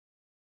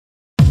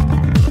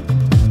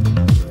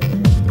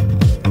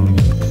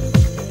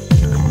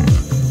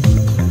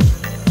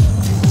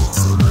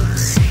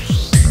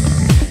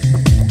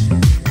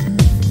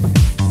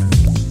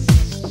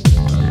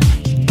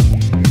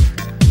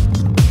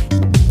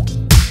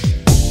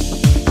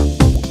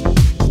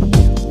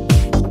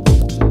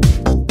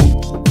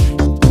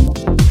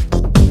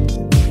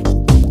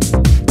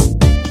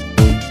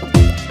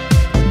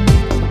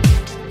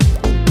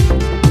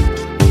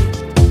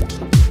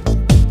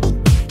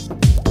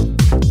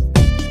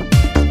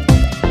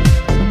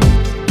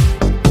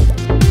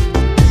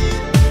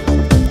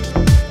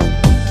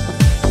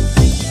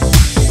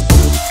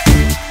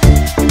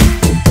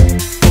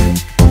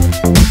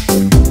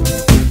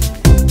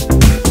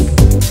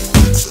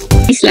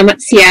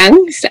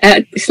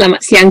Selamat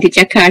siang di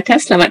Jakarta,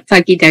 selamat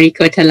pagi dari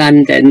kota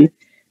London.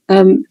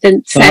 Dan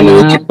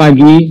Selamat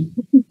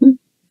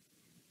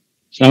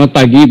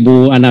pagi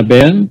Bu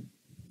Annabel.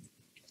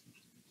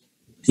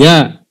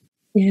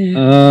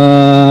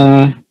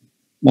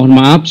 Mohon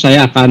maaf,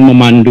 saya akan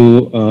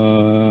memandu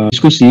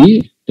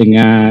diskusi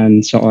dengan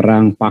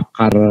seorang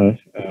pakar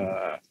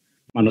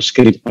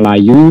manuskrip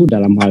Melayu,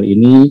 dalam hal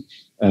ini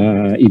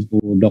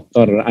Ibu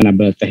Dr.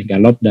 Annabel Teh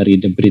Gallop dari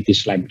The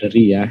British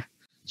Library ya.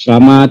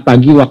 Selamat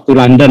pagi waktu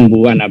London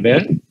Bu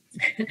Annabel.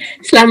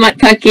 Selamat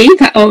pagi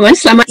Pak Oman,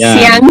 selamat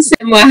siang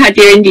semua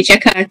hadirin di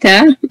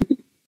Jakarta.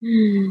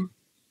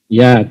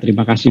 Ya,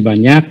 terima kasih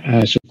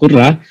banyak,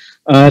 syukurlah.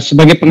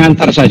 Sebagai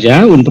pengantar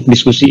saja untuk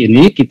diskusi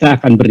ini, kita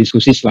akan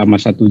berdiskusi selama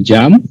 1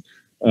 jam.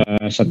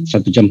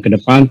 1 jam ke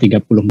depan,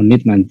 30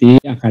 menit nanti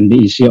akan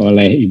diisi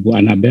oleh Ibu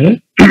Annabel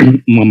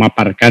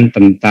memaparkan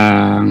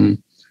tentang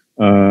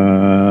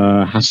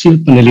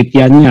hasil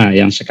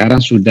penelitiannya yang sekarang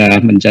sudah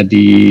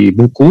menjadi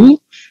buku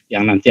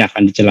yang nanti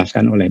akan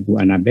dijelaskan oleh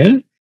Bu Annabel.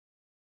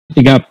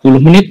 30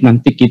 menit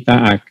nanti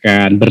kita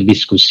akan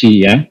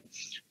berdiskusi ya.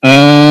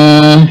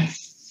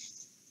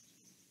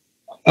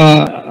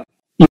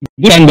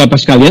 Ibu dan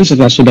Bapak sekalian,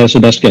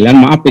 saudara-saudara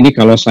sekalian, maaf ini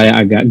kalau saya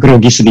agak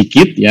grogi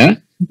sedikit ya,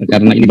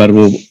 karena ini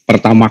baru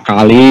pertama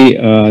kali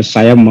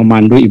saya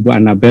memandu Ibu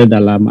Annabel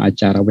dalam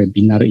acara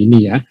webinar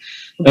ini ya.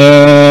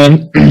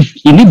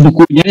 Ini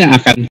bukunya yang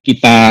akan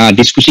kita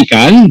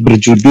diskusikan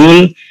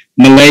berjudul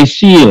Malay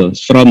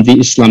Seals from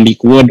the Islamic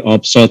World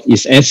of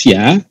Southeast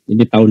Asia.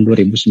 Ini tahun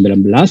 2019.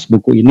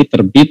 Buku ini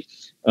terbit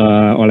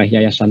oleh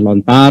Yayasan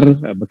Lontar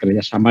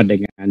bekerja sama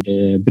dengan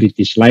The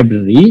British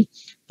Library.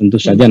 Tentu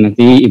saja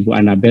nanti Ibu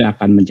Annabel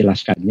akan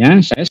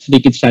menjelaskannya. Saya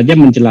sedikit saja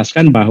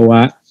menjelaskan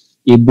bahwa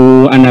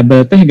Ibu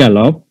Annabel Teh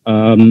Gallop,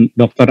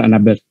 Dr.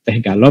 Annabel Teh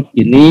Gallop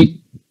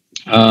ini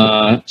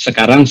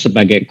sekarang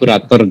sebagai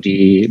kurator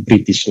di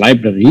British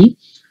Library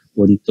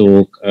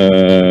untuk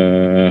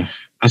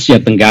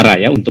Asia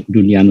Tenggara ya, untuk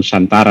dunia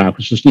Nusantara,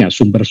 khususnya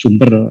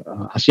sumber-sumber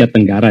Asia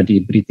Tenggara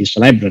di British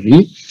Library.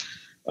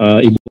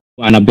 Ibu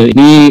Annabel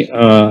ini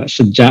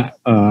sejak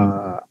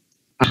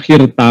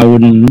akhir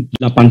tahun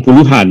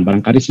 80-an,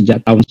 barangkali sejak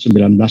tahun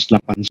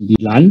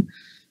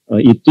 1989,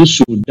 itu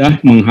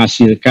sudah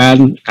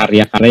menghasilkan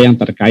karya-karya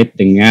yang terkait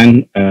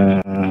dengan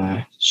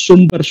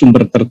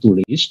sumber-sumber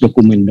tertulis,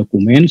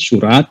 dokumen-dokumen,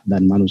 surat,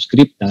 dan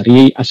manuskrip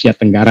dari Asia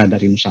Tenggara,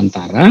 dari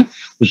Nusantara,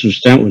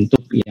 khususnya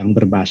untuk yang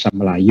berbahasa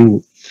Melayu.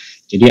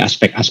 Jadi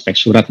aspek-aspek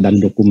surat dan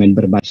dokumen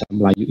berbahasa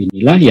Melayu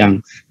inilah yang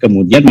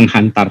kemudian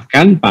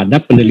menghantarkan pada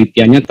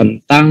penelitiannya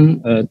tentang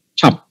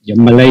cap, ya,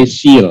 Malay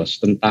Seals,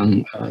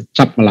 tentang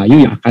cap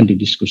Melayu yang akan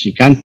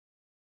didiskusikan.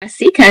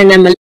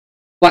 Karena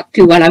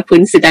waktu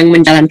walaupun sedang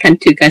menjalankan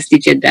tugas di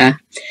Jeddah.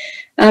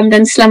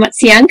 Dan selamat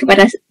siang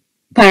kepada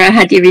para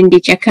hadirin di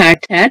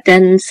Jakarta,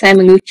 dan saya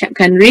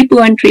mengucapkan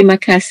ribuan terima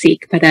kasih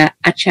kepada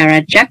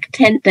acara Jakarta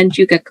Content dan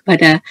juga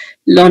kepada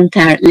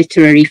Lontar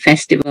Literary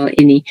Festival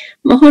ini.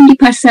 Mohon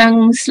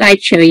dipasang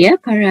slideshow ya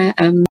para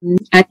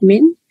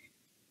admin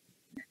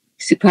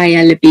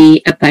supaya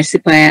lebih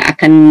supaya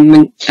akan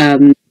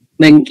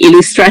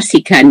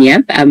mengilustrasikan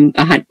ya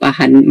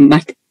bahan-bahan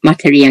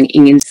materi yang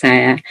ingin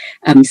saya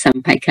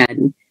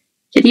sampaikan.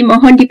 Jadi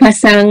mohon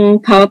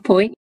dipasang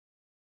PowerPoint,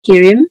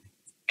 kirim.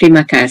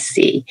 Terima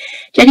kasih.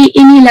 Jadi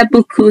inilah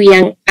buku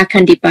yang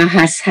akan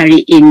dibahas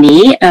hari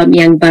ini,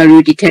 yang baru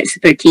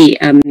seperti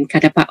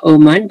kata Pak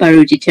Oman,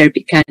 baru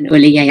diterbitkan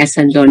oleh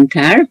Yayasan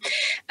Lontar,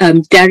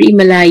 dari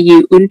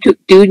Melayu untuk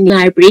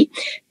Dunia Library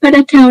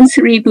pada tahun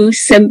 1991.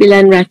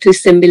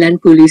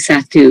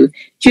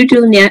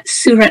 Judulnya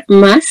Surat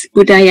Emas,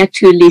 Budaya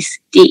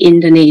Tulis di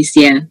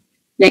Indonesia.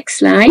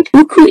 Next slide.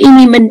 Buku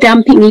ini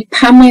mendampingi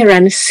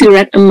pameran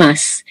Surat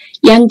Emas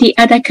yang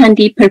diadakan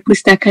di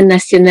Perpustakaan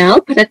Nasional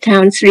pada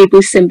tahun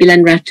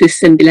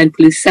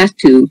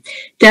 1991,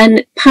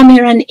 dan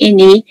pameran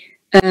ini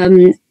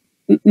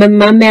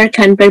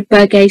memamerkan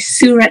berbagai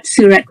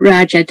surat-surat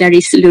raja dari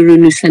seluruh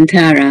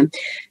Nusantara.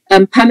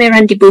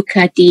 Pameran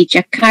dibuka di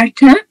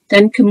Jakarta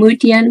dan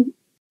kemudian,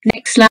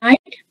 next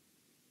slide,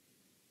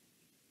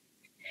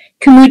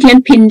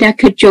 kemudian pindah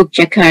ke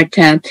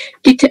Yogyakarta.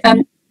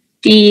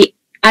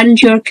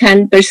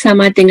 Dianjurkan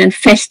bersama dengan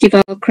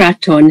Festival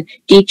Keraton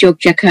di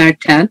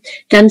Yogyakarta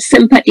dan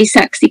sempat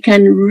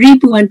disaksikan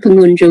ribuan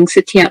pengunjung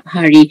setiap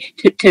hari,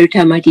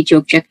 terutama di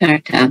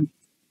Yogyakarta.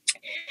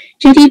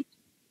 Jadi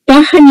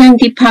bahan yang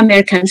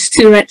dipamerkan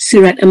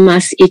surat-surat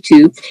emas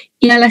itu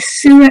ialah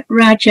surat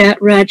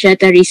raja-raja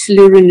dari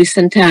seluruh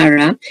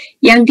Nusantara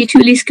yang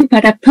ditulis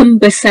kepada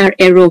pembesar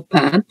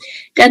Eropah,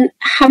 dan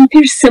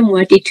hampir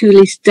semua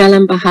ditulis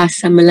dalam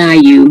bahasa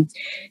Melayu.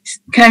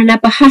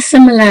 Karena bahasa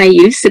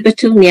Melayu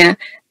sebetulnya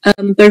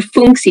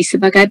berfungsi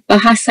sebagai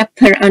bahasa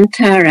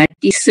perantara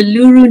di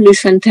seluruh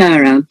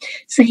Nusantara,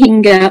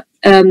 sehingga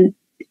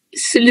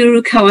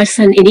seluruh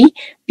kawasan ini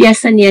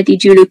biasanya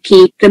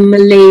dijuluki The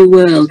Malay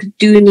World,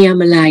 dunia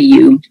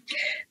Melayu.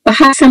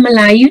 Bahasa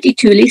Melayu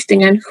ditulis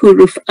dengan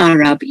huruf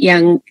Arab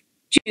yang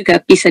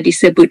juga bisa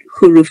disebut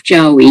huruf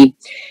Jawi.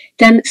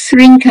 Dan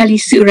seringkali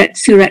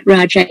surat-surat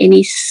raja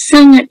ini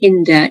sangat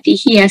indah,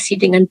 dihiasi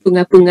dengan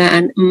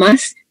bunga-bungaan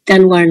emas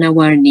dan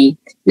warna-warni.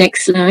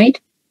 Next slide.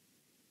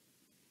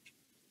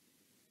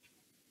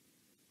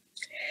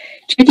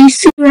 Jadi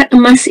surat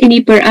emas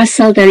ini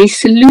berasal dari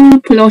seluruh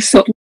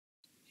pelosok.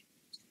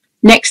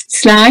 Next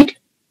slide.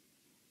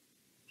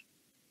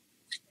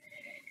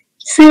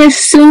 Saya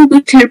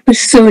sungguh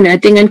terpesona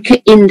dengan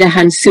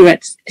keindahan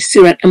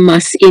surat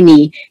emas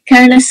ini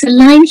karena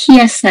selain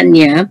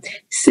hiasannya,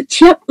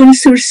 setiap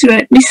unsur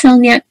surat,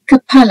 misalnya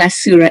kepala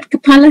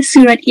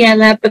surat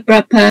ialah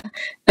beberapa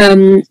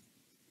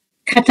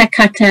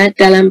kata-kata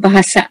dalam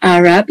bahasa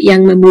Arab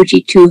yang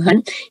memuji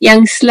Tuhan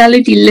yang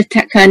selalu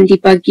diletakkan di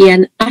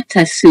bagian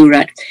atas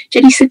surat.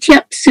 Jadi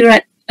setiap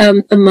surat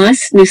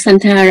emas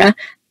Nusantara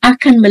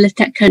akan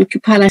meletakkan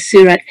kepala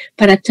surat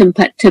pada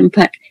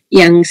tempat-tempat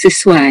yang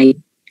sesuai.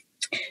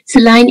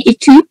 Selain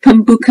itu,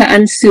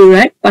 pembukaan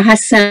surat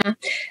bahasa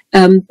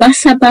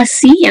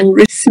basa-basi yang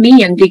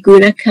resmi yang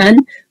digunakan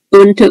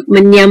untuk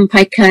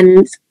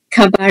menyampaikan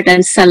kabar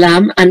dan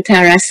salam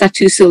antara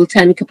satu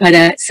sultan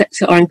kepada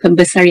seorang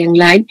pembesar yang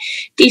lain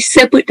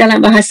disebut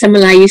dalam bahasa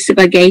Melayu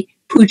sebagai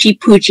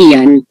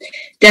puji-pujian,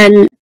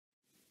 dan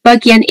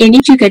bagian ini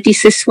juga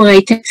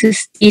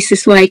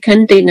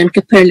disesuaikan dengan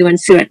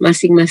keperluan surat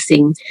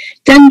masing-masing,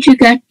 dan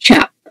juga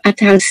cap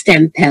atau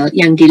stempel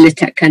yang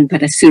diletakkan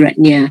pada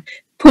suratnya.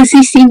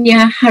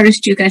 Posisinya harus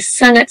juga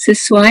sangat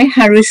sesuai,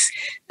 harus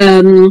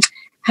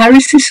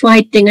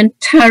sesuai dengan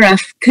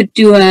taraf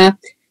kedua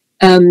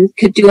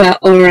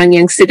orang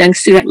yang sedang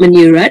surat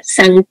menyurat,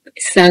 sang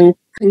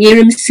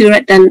pengirim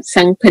surat dan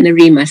sang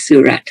penerima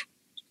surat.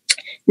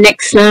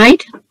 Next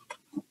slide.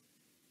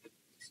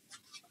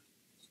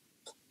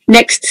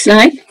 Next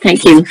slide.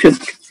 Thank you.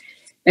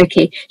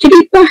 Okay.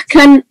 Jadi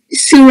bahkan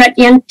surat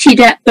yang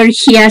tidak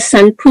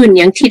berhiasan pun,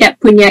 yang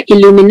tidak punya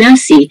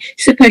iluminasi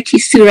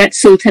seperti surat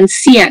Sultan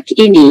Siak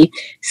ini,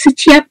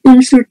 setiap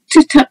unsur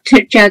tetap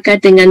terjaga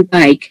dengan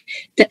baik.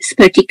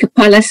 Seperti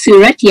kepala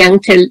surat yang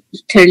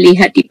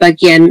terlihat di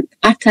bagian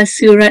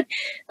atas surat,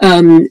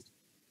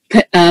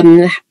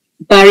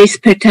 baris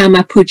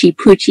pertama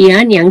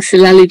puji-pujian yang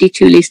selalu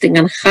ditulis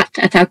dengan khat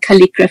atau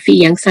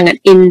kaligrafi yang sangat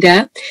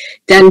indah,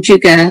 dan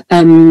juga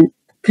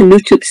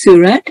penutup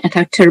surat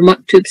atau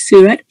termaktub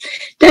surat,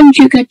 dan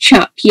juga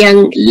cap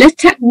yang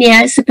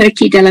letaknya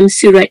seperti dalam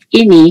surat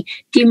ini,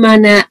 di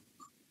mana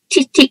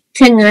titik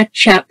tengah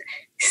cap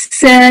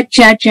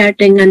sejajar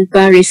dengan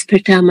baris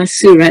pertama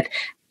surat.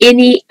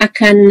 Ini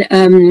akan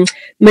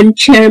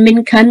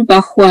mencerminkan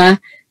bahawa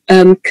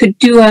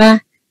kedua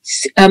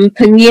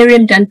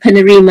pengirim dan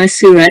penerima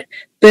surat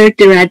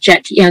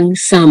berderajat yang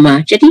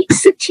sama. Jadi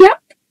setiap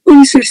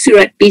unsur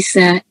surat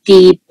bisa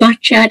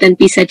dibaca dan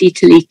bisa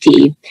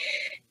diteliti.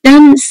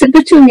 Dan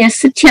sebetulnya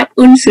setiap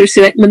unsur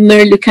surat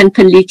memerlukan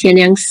penelitian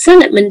yang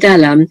sangat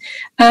mendalam,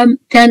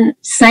 dan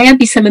saya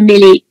bisa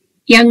memilih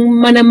yang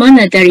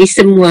mana-mana dari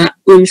semua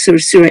unsur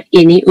surat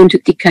ini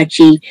untuk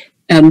dikaji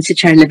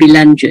secara lebih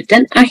lanjut,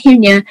 dan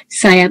akhirnya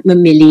saya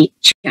memilih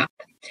cap.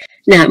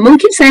 Nah,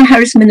 mungkin saya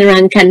harus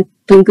menerangkan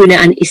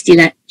penggunaan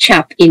istilah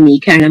cap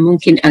ini karena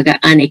mungkin agak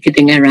aneh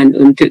kedengaran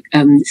untuk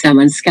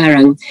zaman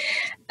sekarang.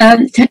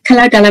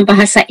 Kalau dalam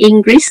bahasa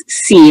Inggris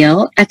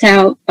seal,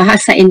 atau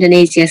bahasa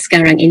Indonesia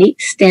sekarang ini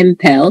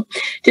stempel,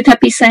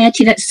 tetapi saya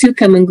tidak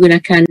suka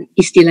menggunakan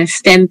istilah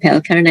stempel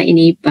karena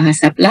ini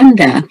bahasa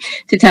Belanda,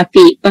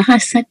 tetapi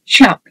bahasa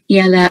cap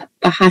ialah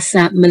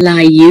bahasa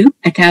Melayu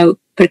atau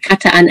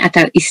perkataan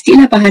atau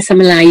istilah bahasa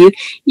Melayu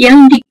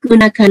yang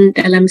digunakan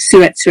dalam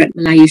surat-surat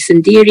Melayu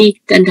sendiri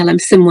dan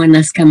dalam semua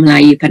naskah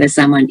Melayu pada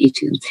zaman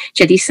itu.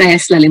 Jadi saya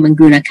selalu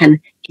menggunakan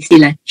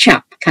istilah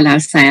cap kalau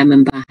saya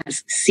membahas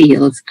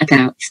seals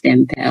atau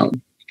stempel.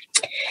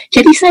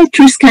 Jadi saya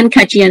teruskan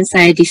kajian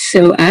saya di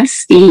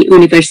SOAS di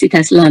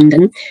Universitas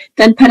London,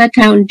 dan pada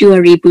tahun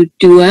 2002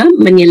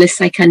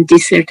 menyelesaikan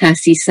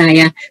disertasi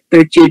saya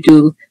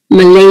berjudul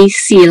Malay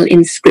Seal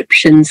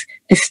Inscriptions,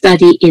 a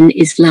Study in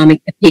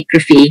Islamic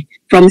Epigraphy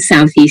from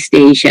Southeast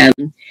Asia,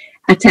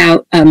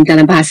 atau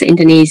dalam bahasa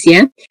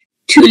Indonesia,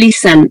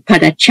 tulisan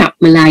pada cap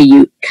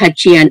Melayu,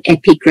 kajian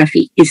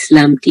epigrafi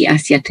Islam di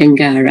Asia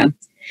Tenggara.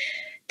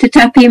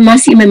 Tetapi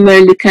masih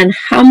memerlukan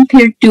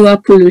hampir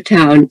 20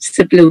 tahun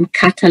sebelum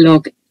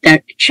katalog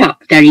cap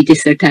dari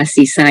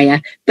disertasi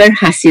saya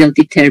berhasil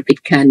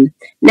diterbitkan.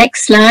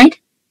 Next slide.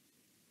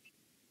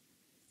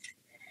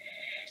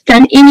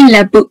 Dan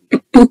inilah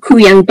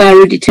buku yang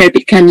baru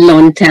diterbitkan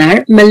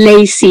Lontar,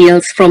 Malay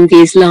Seals from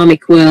the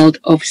Islamic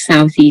World of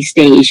Southeast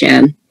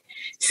Asia.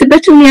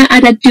 Sebetulnya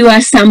ada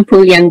dua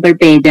sampul yang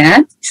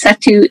berbeda.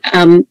 Satu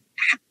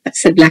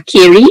sebelah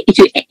kiri,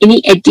 ini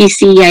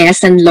edisi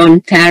Yayasan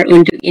Lontar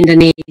untuk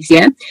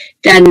Indonesia,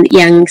 dan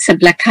yang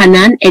sebelah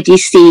kanan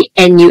edisi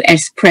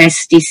NUS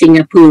Press di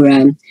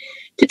Singapura.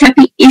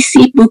 Tetapi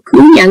isi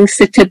buku yang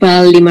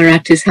setebal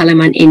 500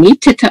 halaman ini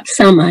tetap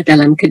sama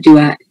dalam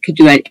kedua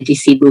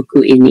edisi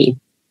buku ini.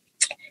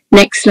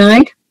 Next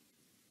slide.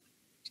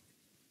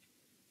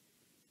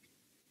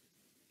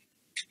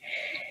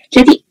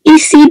 Jadi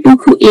isi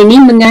buku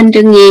ini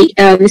mengandungi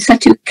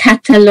satu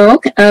katalog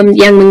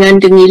yang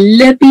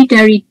mengandungi lebih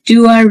dari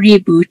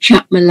 2,000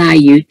 cap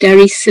Melayu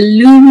dari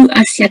seluruh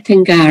Asia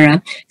Tenggara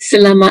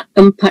selama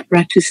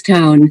 400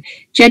 tahun.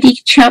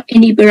 Jadi cap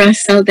ini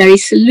berasal dari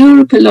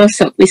seluruh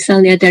pelosok,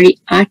 misalnya dari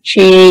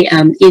Aceh,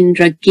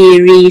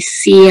 Indragiri,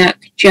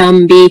 Siak,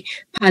 Jambi,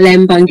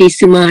 Palembang di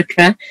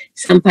Sumatera,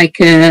 sampai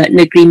ke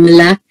negeri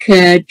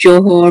Melaka,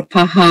 Johor,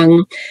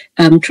 Pahang,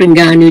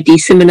 Terengganu di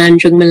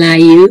Semenanjung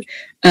Melayu,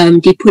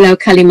 di Pulau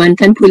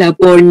Kalimantan, Pulau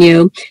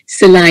Borneo,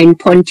 selain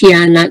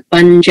Pontianak,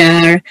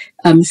 Banjar,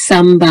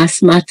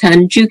 Sambas,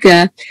 Matan,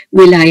 juga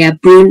wilayah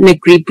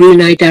negeri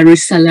Brunei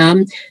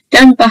Darussalam,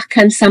 dan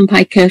bahkan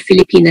sampai ke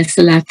Filipina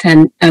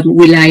Selatan,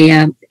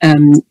 wilayah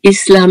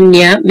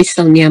Islamnya,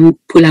 misalnya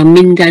Pulau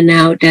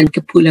Mindanao dan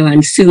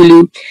Kepulauan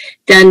Sulu,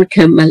 dan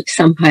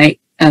sampai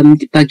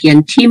di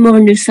bagian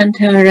timur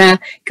Nusantara,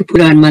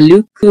 Kepulauan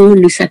Maluku,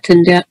 Nusa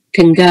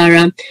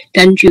Tenggara,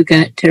 dan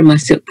juga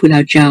termasuk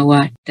Pulau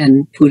Jawa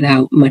dan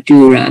Pulau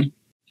Madura.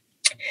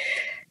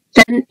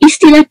 Dan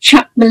istilah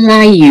cap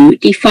Melayu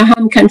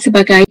difahamkan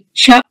sebagai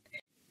cap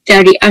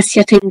dari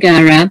Asia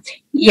Tenggara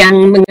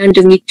yang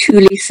mengandungi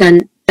tulisan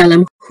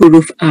dalam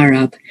huruf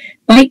Arab,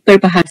 baik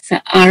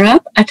berbahasa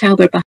Arab atau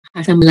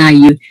berbahasa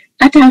Melayu,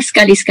 atau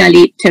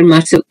sekali-sekali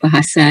termasuk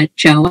bahasa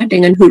Jawa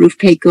dengan huruf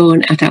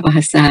pegon atau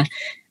bahasa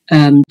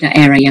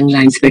daerah yang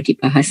lain seperti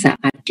bahasa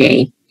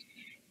Aceh.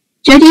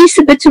 Jadi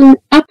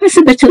apa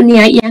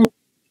sebetulnya yang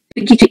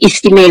begitu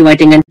istimewa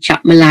dengan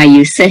cap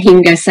Melayu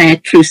sehingga saya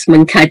terus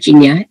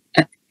mengkajinya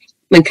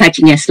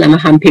selama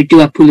hampir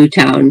 20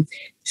 tahun.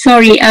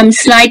 Sorry,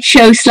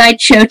 slideshow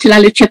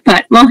terlalu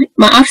cepat.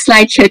 Maaf,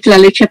 slideshow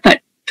terlalu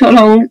cepat.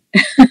 Tolong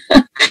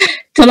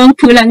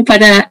pulang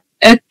pada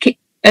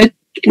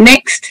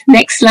next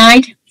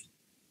slide.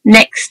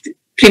 Next.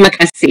 Terima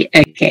kasih.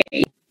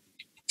 Okay.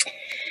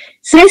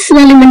 Saya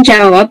selalu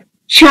menjawab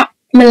cap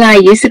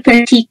Melayu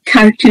seperti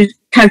kartu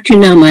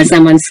nama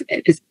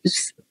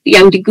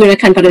yang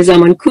digunakan pada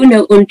zaman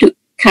kuno untuk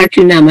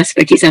kartu nama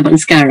seperti zaman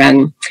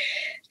sekarang.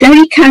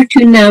 Dari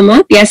kartu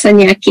nama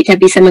biasanya kita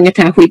bisa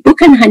mengetahui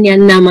bukan hanya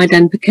nama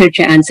dan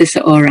pekerjaan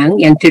seseorang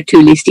yang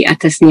tertulis di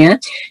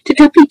atasnya,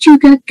 tetapi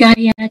juga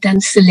gaya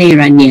dan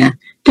seleranya.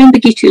 Dan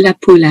begitulah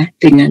pula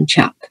dengan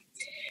cap.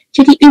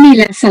 Jadi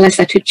inilah salah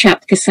satu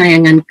cap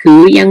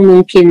kesayanganku yang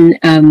mungkin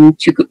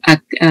cukup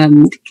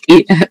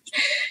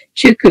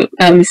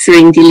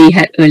sering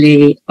dilihat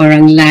oleh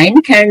orang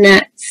lain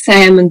karena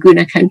saya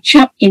menggunakan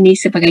cap ini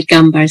sebagai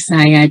gambar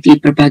saya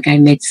di berbagai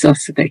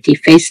medsos seperti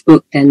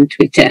Facebook dan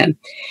Twitter.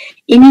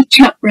 Ini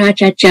cap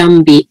Raja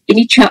Jambi,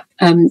 ini cap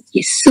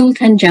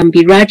Sultan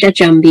Jambi, Raja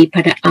Jambi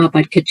pada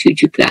abad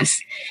ke-17.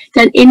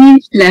 Dan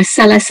inilah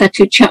salah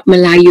satu cap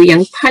Melayu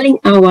yang paling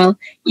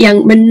awal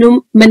yang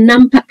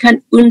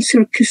menampakkan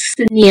unsur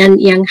kesenian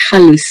yang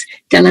halus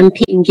dalam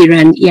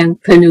pinggiran yang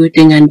penuh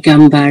dengan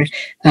gambar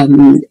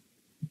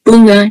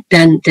bunga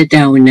dan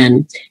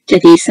dedaunan.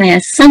 Jadi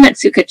saya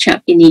sangat suka cap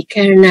ini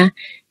karena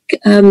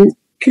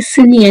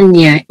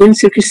keseniannya,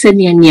 unsur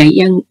keseniannya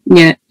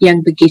yang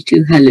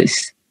begitu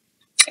halus.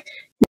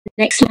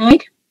 Next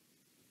slide.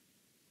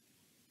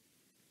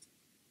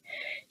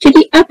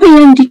 Jadi apa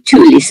yang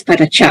ditulis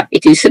pada cap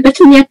itu?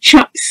 Sebetulnya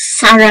cap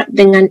syarat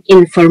dengan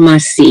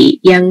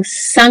informasi yang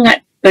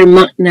sangat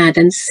bermakna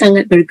dan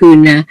sangat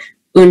berguna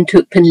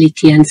untuk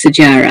penelitian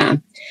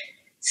sejarah.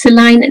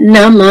 Selain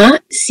nama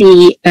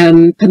si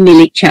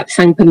pemilik cap,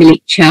 sang pemilik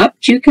cap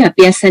juga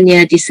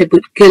biasanya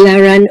disebut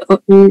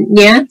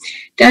gelarannya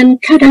dan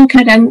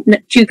kadang-kadang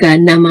juga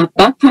nama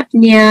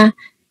bapaknya,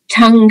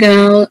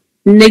 tanggal,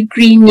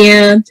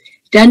 negerinya,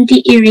 dan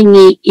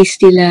diiringi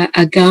istilah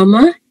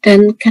agama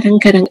dan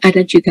kadang-kadang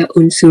ada juga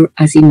unsur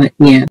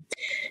azimatnya.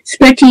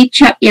 Seperti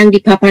cap yang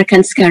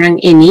dipaparkan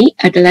sekarang ini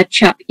adalah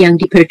cap yang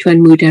di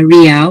Pertuan Muda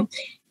Riau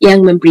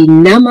yang memberi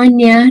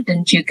namanya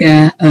dan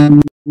juga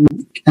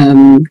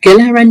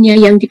gelarannya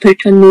yang di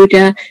Pertuan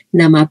Muda,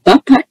 nama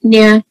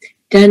bapaknya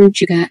dan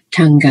juga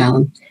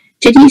tanggal.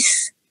 Jadi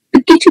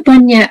begitu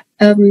banyak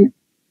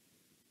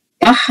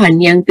bahan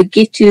yang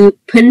begitu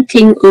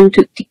penting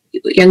untuk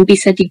yang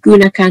bisa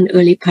digunakan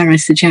oleh para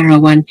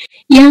sejarawan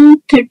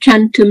yang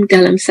tercantum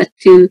dalam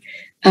satu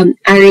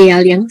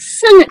areal yang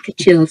sangat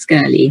kecil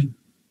sekali.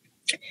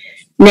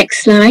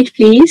 Next slide,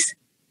 please.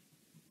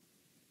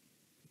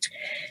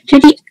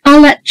 Jadi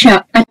alat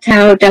cap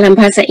atau dalam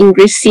bahasa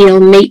Inggris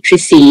seal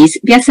matrices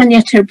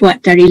biasanya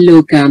terbuat dari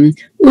logam.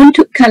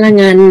 Untuk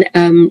kalangan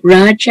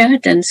raja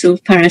dan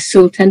para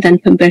sultan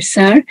dan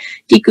pembesar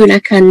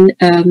digunakan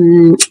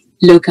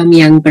logam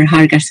yang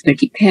berharga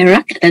seperti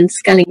perak dan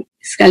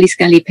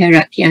sekali-sekali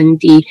perak yang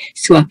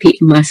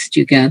disuapi emas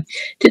juga.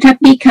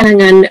 Tetapi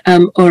kalangan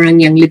orang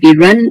yang lebih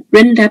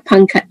rendah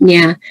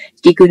pangkatnya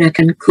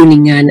digunakan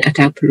kuningan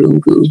atau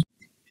perunggu.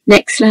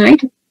 Next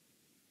slide.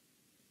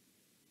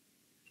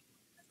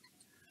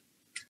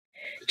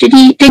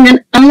 Jadi dengan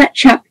alat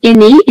cap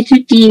ini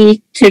itu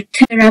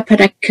ditertera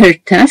pada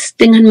kertas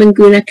dengan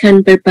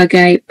menggunakan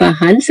berbagai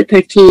bahan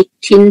seperti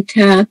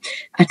tinta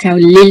atau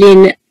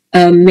lilin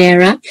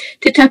merah,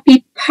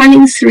 tetapi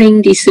paling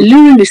sering di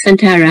seluruh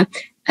Nusantara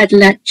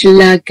adalah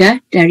jelaga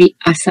dari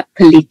asap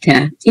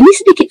pelita. Ini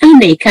sedikit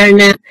aneh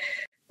karena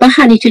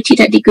bahan itu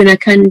tidak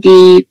digunakan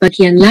di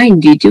bagian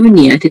lain di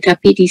dunia,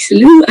 tetapi di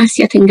seluruh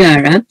Asia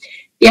Tenggara,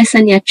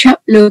 biasanya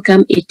cap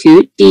logam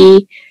itu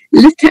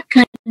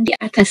diletakkan di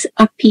atas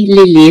api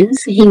lilin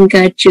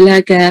sehingga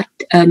jelaga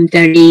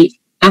dari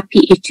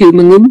api itu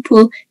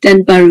mengumpul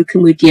dan baru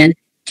kemudian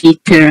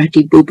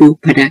dibubuh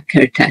pada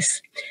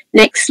kertas.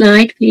 Next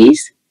slide,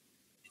 please.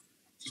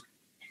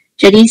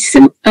 Jadi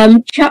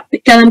cap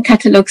dalam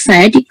katalog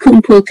saya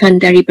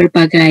dikumpulkan dari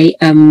berbagai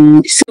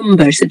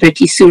sumber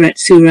seperti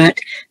surat-surat,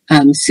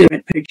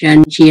 surat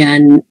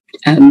perjanjian,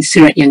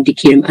 surat yang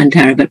dikirim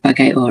antara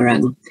berbagai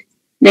orang.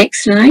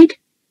 Next slide.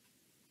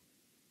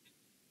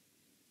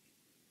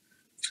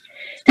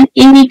 Dan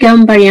ini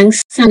gambar yang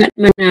sangat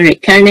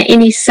menarik karena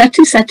ini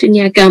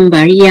satu-satunya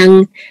gambar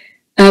yang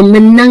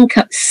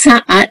menangkap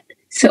saat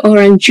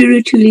seorang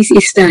juru tulis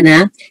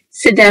istana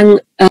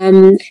sedang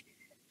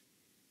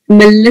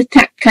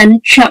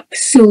meletakkan cap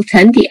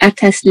sultan di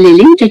atas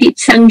lilin. Jadi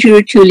sang juru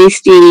tulis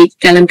di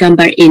dalam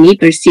gambar ini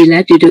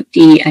bersila duduk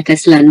di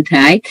atas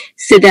lantai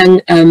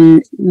sedang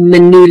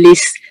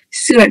menulis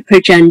surat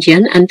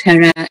perjanjian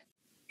antara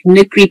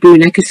negeri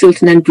Brunei,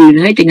 Kesultanan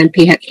Brunei dengan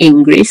pihak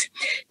Inggris,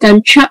 dan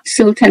cap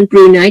Sultan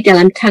Brunei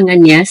dalam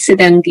tangannya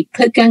sedang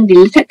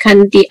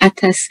diletakkan di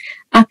atas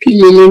api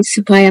lilin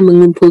supaya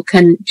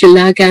mengumpulkan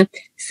jelaga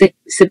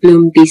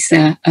sebelum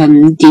bisa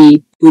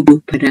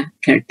dibubuh pada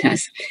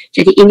kertas.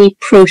 Jadi ini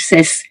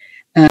proses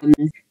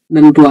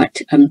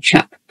membuat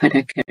cap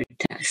pada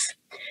kertas.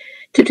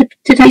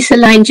 Tetapi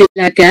selain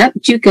jelaga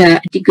juga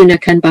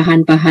digunakan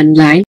bahan-bahan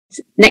lain.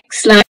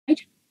 Next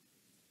slide.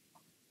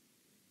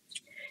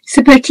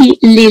 Seperti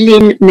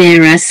lilin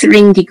merah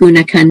sering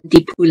digunakan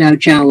di Pulau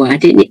Jawa,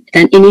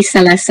 dan ini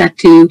salah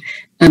satu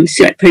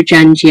surat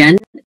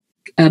perjanjian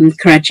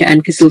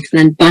Kerajaan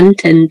Kesultanan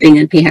Banten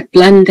dengan pihak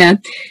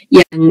Belanda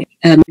yang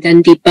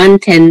dan di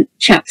Banten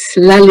cap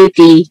selalu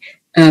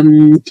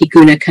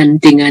digunakan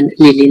dengan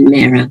lilin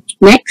merah.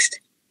 Next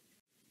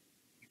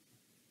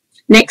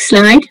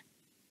slide.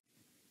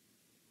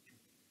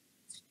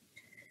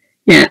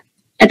 Nah,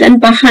 dan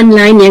bahan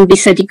lain yang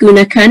bisa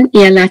digunakan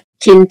ialah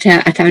tinta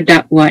atau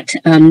dakwat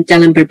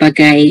dalam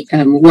berbagai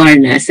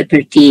warna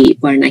seperti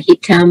warna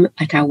hitam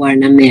atau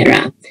warna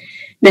merah.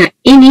 Nah,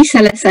 ini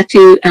salah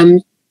satu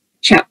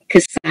cap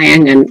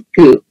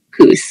kesayanganku.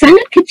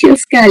 Sangat kecil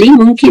sekali,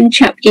 mungkin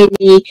cap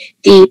ini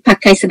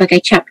dipakai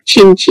sebagai cap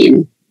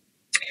cincin.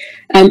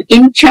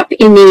 Cap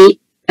ini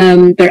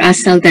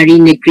berasal dari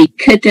negeri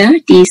Kedah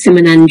di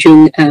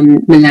Semenanjung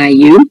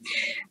Melayu,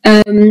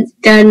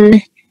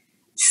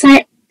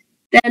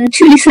 dan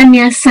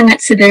tulisannya sangat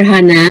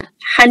sederhana,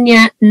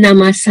 hanya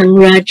nama sang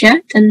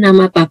raja dan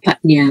nama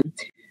bapaknya,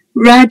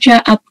 Raja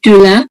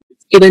Abdullah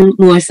Ibn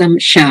Muazzam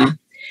Shah.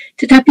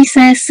 Tetapi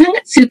saya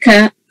sangat suka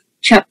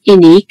cap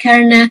ini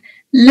karena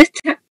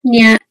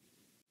letaknya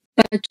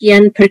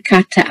bagian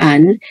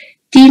perkataan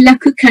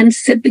dilakukan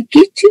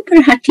sebegitu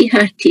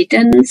berhati-hati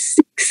dan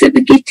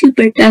sebegitu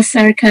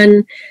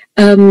berdasarkan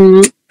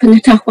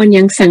pengetahuan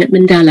yang sangat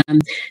mendalam,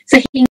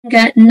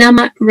 sehingga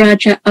nama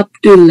Raja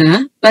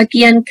Abdullah,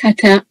 bagian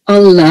kata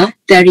Allah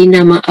dari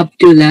nama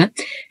Abdullah,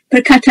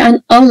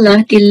 perkataan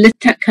Allah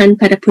diletakkan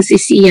pada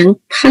posisi yang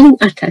paling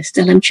atas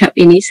dalam cap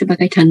ini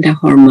sebagai tanda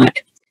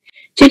hormat.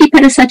 Jadi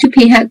pada satu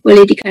pihak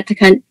boleh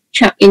dikatakan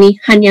cap ini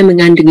hanya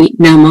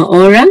mengandungi nama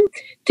orang,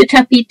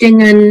 tetapi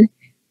dengan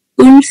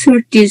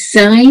unsur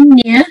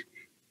desainnya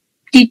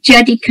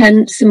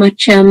dijadikan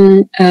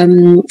semacam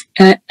an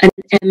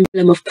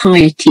emblem of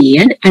piety,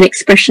 an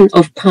expression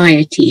of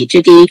piety.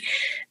 Jadi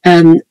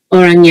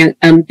orang yang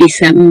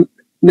bisa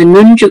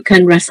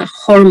menunjukkan rasa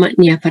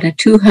hormatnya pada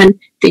Tuhan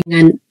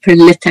dengan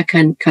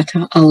perletakan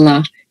kata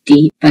Allah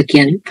di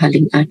bagian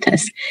paling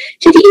atas.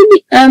 Jadi ini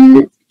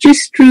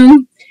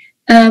justru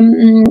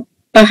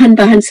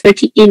bahan-bahan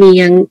seperti ini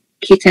yang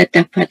kita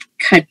dapat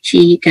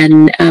kaji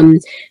dan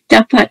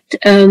dapat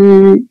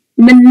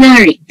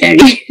menarik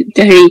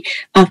dari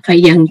apa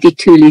yang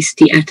ditulis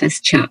di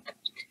atas cap.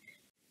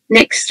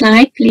 Next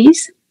slide,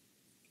 please.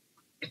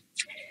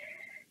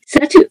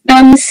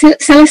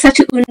 Salah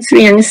satu unsur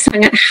yang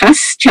sangat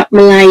khas cap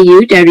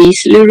Melayu dari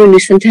seluruh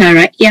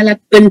Nusantara ialah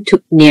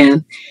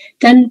bentuknya,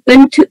 dan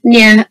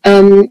bentuknya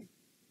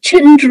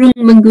cenderung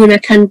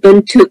menggunakan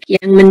bentuk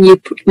yang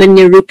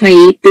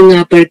menyerupai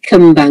bunga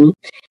berkembang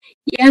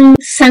yang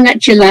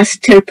sangat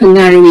jelas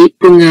terpengaruhi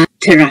bunga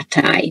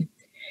teratai.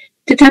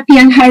 Tetapi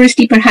yang harus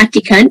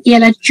diperhatikan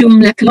ialah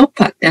jumlah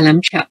kelopak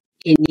dalam cap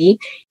ini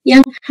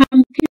yang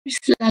hampir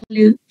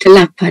selalu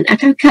 8,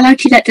 atau kalau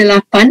tidak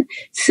 8,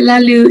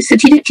 selalu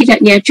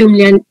setidak-tidaknya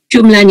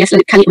jumlahnya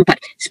selalu kali 4,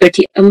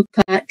 seperti 4,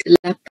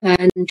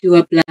 8,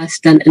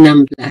 12, dan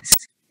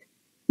 16.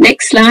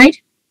 Next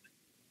slide.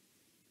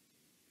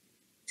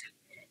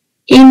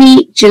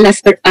 Ini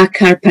jelas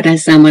berakar pada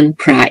zaman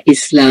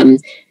pra-Islam,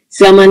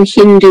 zaman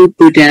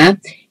Hindu-Buddha,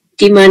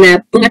 di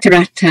mana bunga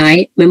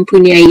teratai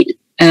mempunyai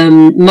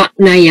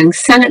makna yang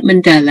sangat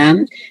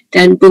mendalam,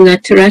 dan bunga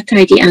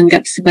teratai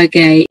dianggap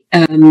sebagai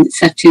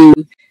satu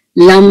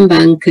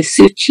lambang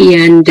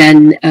kesucian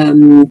dan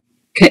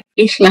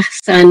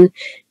keikhlasan,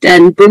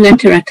 dan bunga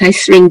teratai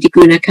sering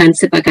digunakan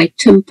sebagai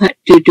tempat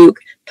duduk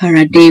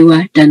para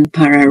dewa dan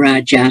para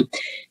raja.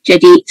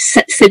 Jadi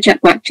sejak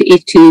waktu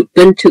itu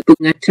bentuk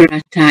bunga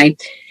teratai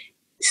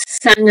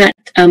sangat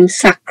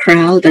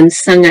sakral dan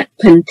sangat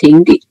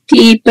penting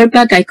di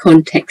berbagai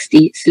konteks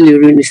di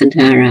seluruh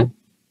Nusantara.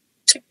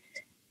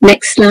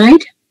 Next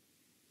slide.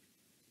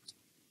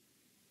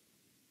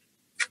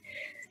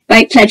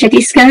 Baiklah, jadi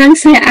sekarang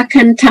saya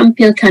akan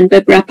tampilkan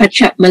beberapa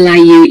cap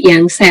Melayu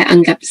yang saya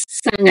anggap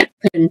sangat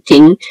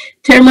penting,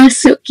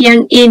 termasuk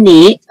yang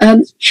ini,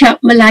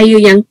 cap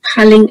Melayu yang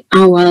paling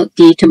awal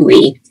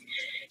ditemui.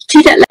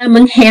 Tidaklah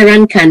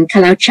mengherankan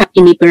kalau cap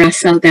ini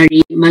berasal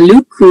dari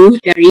Maluku,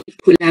 dari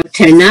Pulau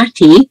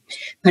Ternate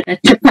pada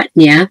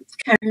tepatnya,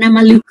 karena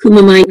Maluku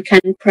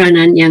memainkan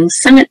peranan yang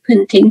sangat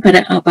penting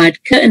pada abad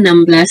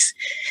ke-16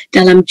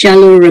 dalam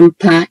jalur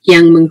rempah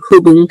yang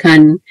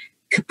menghubungkan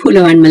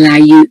Kepulauan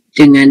Melayu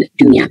dengan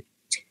dunia.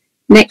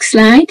 Next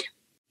slide.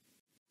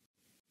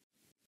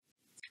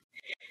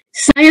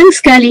 Sayang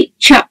sekali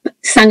cap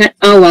sangat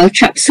awal,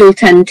 cap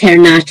Sultan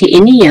Ternate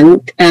ini yang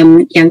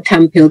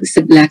tampil di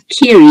sebelah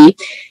kiri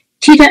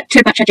tidak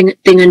terbaca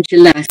dengan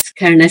jelas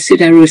karena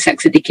sudah rusak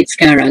sedikit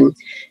sekarang.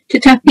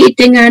 Tetapi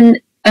dengan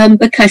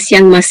bekas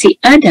yang masih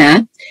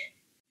ada,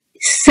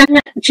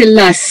 sangat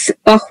jelas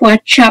bahawa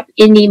cap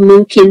ini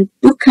mungkin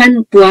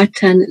bukan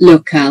buatan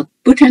lokal,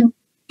 bukan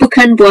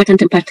buatan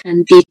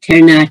tempatan di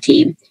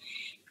Ternate.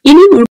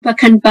 Ini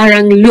merupakan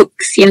barang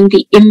luks yang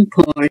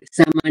diimpor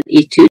zaman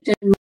itu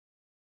dan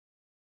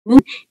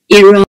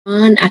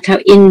Iran atau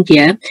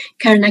India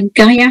karena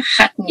gaya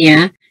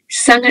khasnya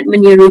sangat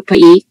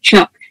menyerupai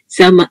cap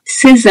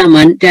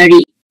sezaman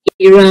dari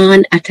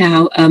Iran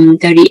atau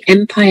dari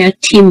Empire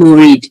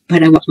Timurid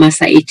pada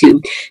masa itu.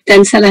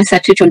 Dan salah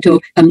satu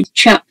contoh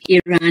cap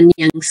Iran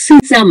yang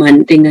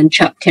sezaman dengan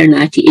cap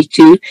Ternate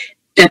itu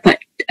dapat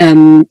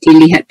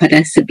dilihat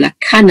pada sebelah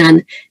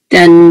kanan,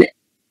 dan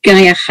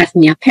gaya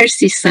khasnya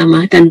persis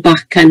sama dan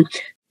bahkan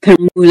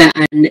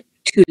permulaan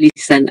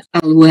tulisan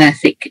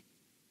Al-Wathiq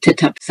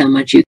tetap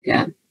sama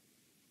juga.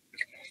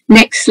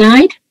 Next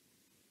slide.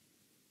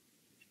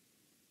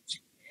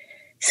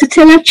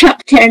 Setelah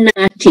cap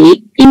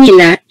Ternate,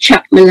 inilah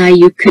cap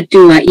Melayu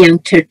kedua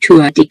yang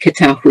tertua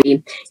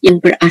diketahui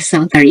yang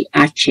berasal dari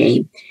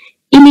Aceh.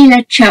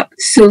 Inilah cap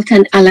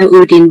Sultan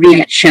Alauddin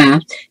Riyad Shah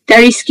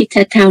dari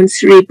sekitar tahun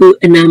 1602.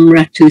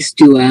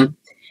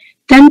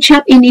 Dan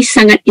cap ini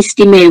sangat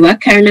istimewa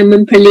karena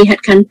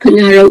memperlihatkan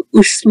pengaruh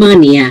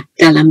Utsmaniyah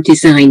dalam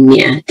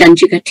desainnya dan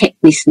juga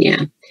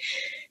teknisnya.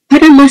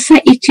 Pada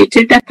masa itu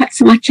terdapat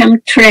semacam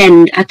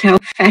trend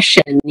atau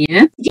fashion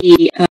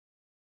di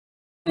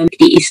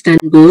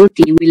Istanbul,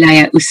 di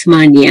wilayah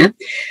Utsmaniyah,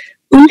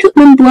 untuk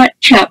membuat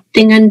cap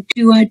dengan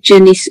dua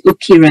jenis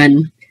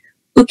ukiran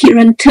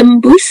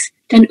tembus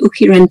dan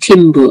ukiran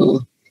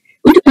timbul.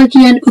 Untuk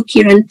bagian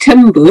ukiran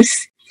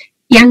tembus,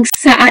 yang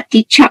saat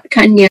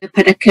dicapkannya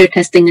pada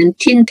kertas dengan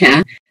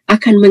tinta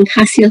akan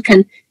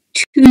menghasilkan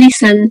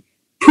tulisan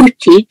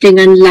putih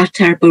dengan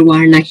latar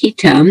berwarna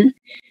hitam,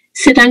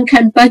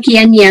 sedangkan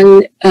bagian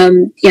yang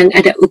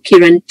ada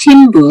ukiran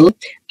timbul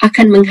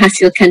akan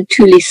menghasilkan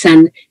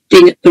tulisan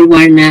dengan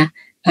berwarna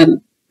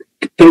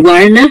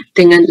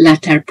dengan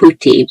latar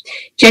putih.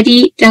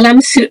 Jadi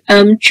dalam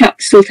cap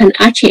Sultan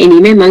Aceh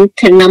ini memang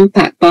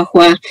ternampak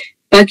bahawa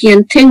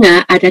bagian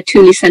tengah ada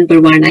tulisan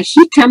berwarna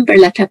hitam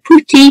berlatar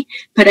putih,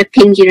 pada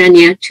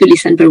pinggirannya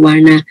tulisan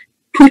berwarna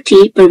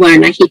putih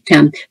berwarna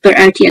hitam.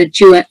 Berarti ada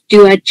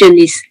dua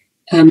jenis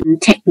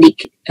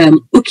teknik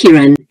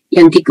ukiran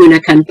yang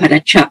digunakan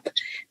pada cap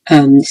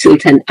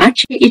Sultan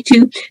Aceh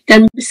itu,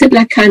 dan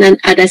sebelah kanan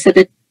ada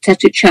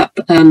satu cap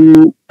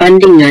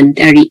bandingan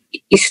dari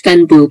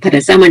Istanbul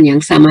pada zaman yang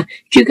sama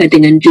juga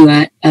dengan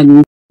dua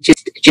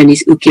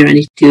jenis ukiran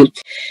itu.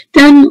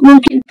 Dan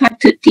mungkin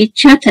patut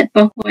dicatat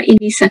bahawa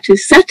ini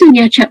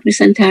satu-satunya cap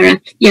Nusantara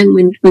yang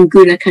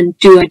menggunakan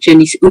dua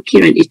jenis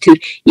ukiran itu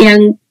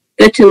yang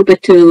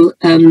betul-betul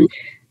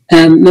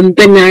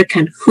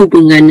membenarkan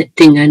hubungan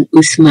dengan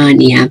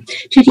Utsmaniyah.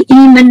 Jadi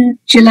ini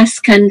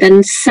menjelaskan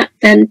dan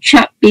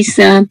cap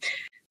bisa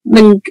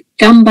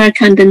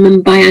menggambarkan dan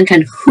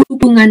membayangkan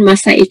hubungan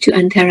masa itu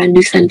antara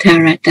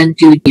Nusantara dan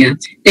dunia,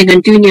 dengan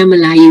dunia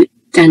Melayu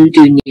dan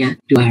dunia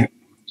luar.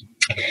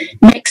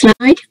 Next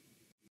slide.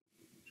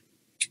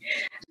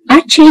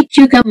 Aceh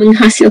juga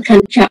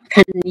menghasilkan cap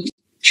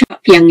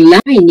yang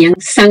lain yang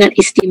sangat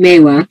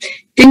istimewa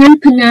dengan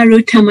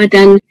pengaruh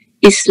tamadun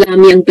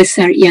Islam yang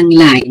besar yang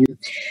lain.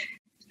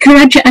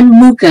 Kerajaan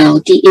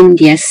Mughal di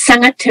India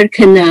sangat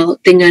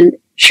terkenal dengan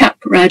cap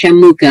Raja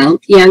Mughal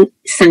yang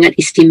sangat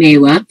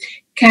istimewa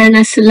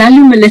karena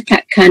selalu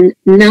meletakkan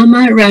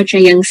nama raja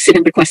yang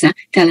sedang berkuasa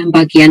dalam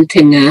bagian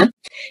tengah,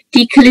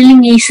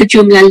 dikelilingi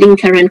sejumlah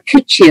lingkaran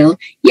kecil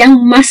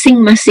yang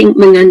masing-masing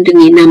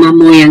mengandungi nama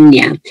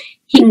moyangnya,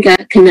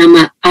 hingga ke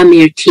nama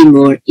Amir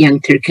Timur yang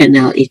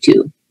terkenal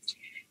itu.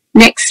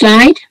 Next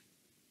slide.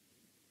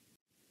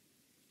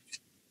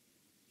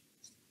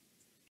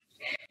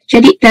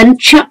 Jadi, dan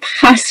cap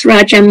khas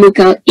Raja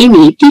Mughal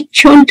ini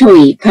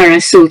dicontohi para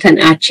Sultan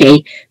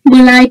Aceh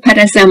mulai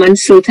pada zaman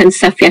Sultan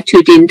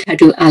Safiatuddin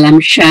Tadul Alam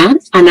Shah,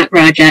 anak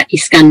Raja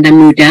Iskandar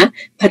Muda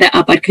pada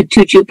abad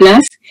ke-17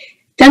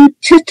 dan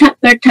tetap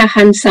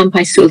bertahan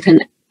sampai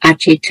Sultan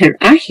Aceh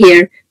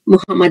terakhir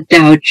Muhammad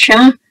Daud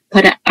Shah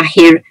pada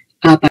akhir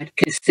abad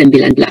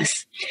ke-19.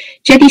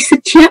 Jadi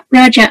setiap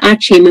Raja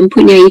Aceh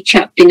mempunyai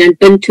cap dengan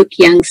bentuk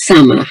yang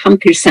sama,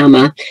 hampir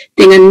sama,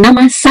 dengan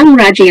nama sang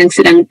Raja yang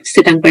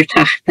sedang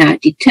bertakhta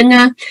di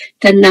tengah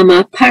dan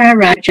nama para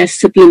Raja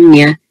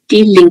sebelumnya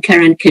di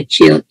lingkaran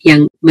kecil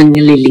yang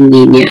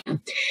mengelilinginya.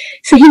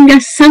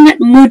 Sehingga sangat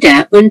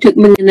mudah untuk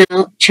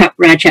mengenal cap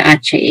Raja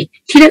Aceh.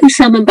 Tidak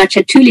usah membaca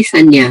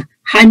tulisannya,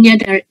 hanya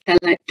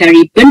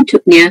dari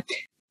bentuknya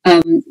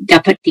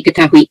dapat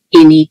diketahui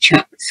ini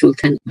cap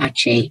Sultan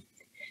Aceh.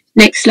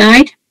 Next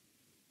slide.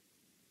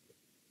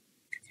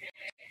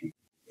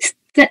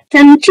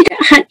 Dan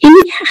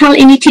hal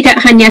ini tidak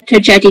hanya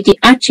terjadi di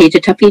Aceh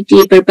tetapi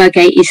di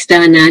berbagai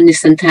istana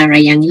Nusantara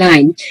yang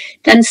lain.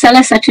 Dan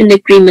salah satu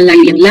negeri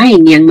Melayu yang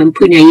lain yang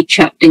mempunyai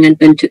cap dengan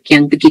bentuk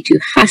yang begitu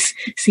khas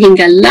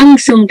sehingga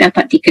langsung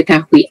dapat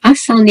diketahui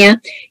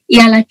asalnya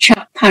ialah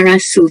cap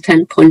para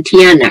Sultan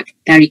Pontianak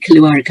dari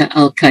keluarga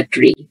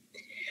Al-Qadri.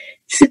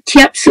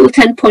 Setiap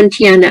Sultan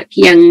Pontianak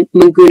yang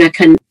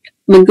menggunakan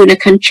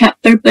cap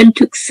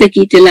berbentuk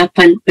segi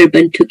 8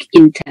 berbentuk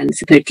intan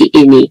seperti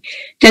ini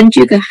dan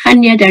juga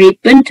hanya dari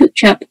bentuk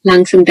cap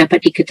langsung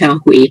dapat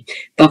diketahui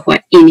bahwa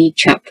ini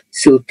cap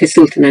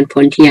Kesultanan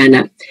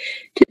Pontianak.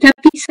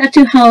 Tetapi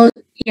satu hal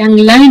yang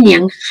lain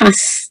yang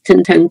khas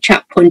tentang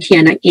cap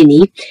Pontianak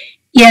ini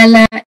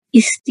ialah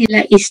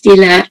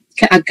istilah-istilah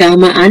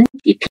keagamaan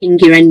di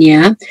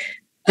pinggirannya,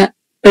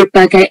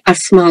 berbagai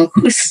asmaul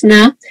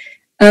husna,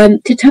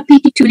 tetapi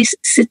ditulis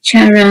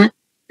secara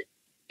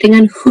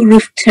dengan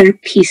huruf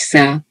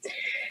terpisah.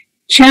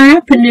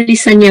 Cara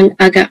penulisan yang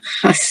agak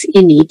khas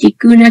ini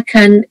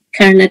digunakan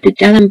karena di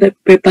dalam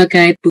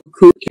berbagai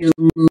buku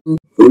ilmu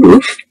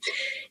huruf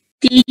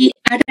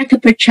ada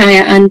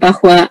kepercayaan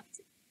bahwa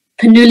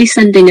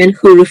penulisan dengan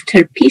huruf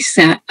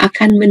terpisah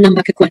akan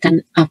menambah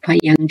kekuatan apa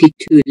yang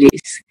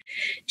ditulis.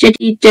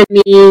 Jadi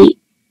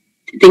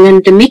dengan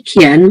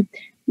demikian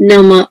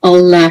nama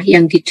Allah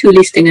yang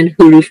ditulis dengan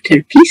huruf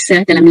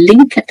terpisah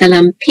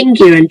dalam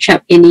pinggiran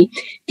cap ini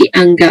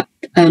dianggap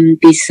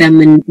bisa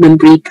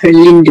memberi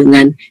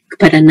perlindungan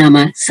kepada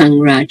nama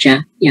sang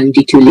raja yang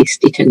ditulis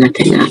di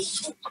tengah-tengah.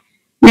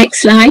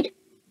 Next slide.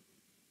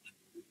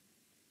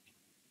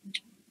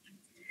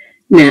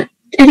 Nah,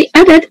 jadi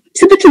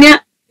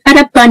sebetulnya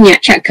ada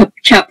banyak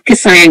cap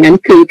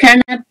kesayanganku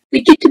karena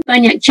begitu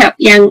banyak cap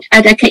yang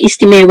ada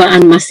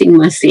keistimewaan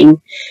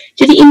masing-masing.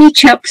 Jadi ini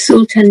cap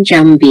Sultan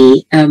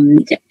Jambi,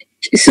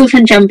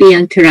 Sultan Jambi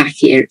yang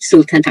terakhir,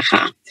 Sultan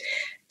Taha.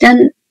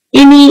 Dan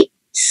ini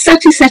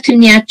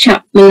satu-satunya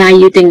cap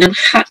Melayu dengan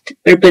khat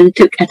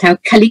berbentuk atau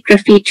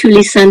kaligrafi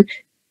tulisan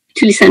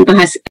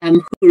bahasa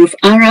huruf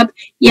Arab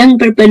yang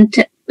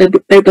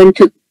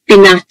berbentuk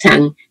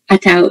binatang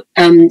atau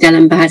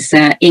dalam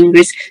bahasa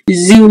Inggris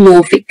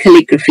zoomorphic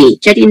calligraphy.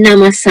 Jadi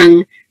nama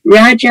sang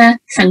Raja,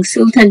 sang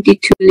Sultan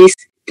ditulis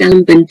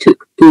dalam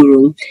bentuk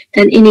burung.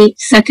 Dan ini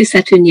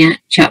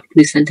satu-satunya cap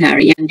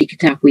Nusantara yang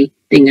diketahui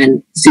dengan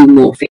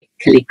zoomorphic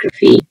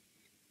calligraphy.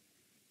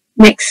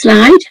 Next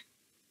slide.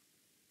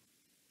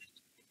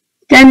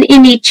 Dan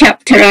ini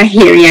cap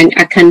terakhir yang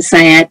akan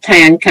saya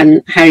tayangkan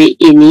hari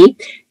ini.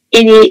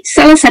 Ini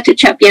salah satu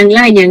cap yang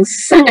lain yang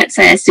sangat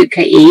saya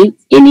sukai.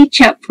 Ini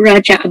cap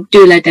Raja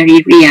Abdullah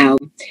dari Riau.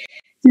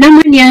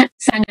 Namanya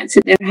sangat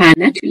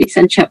sederhana,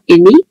 tulisan cap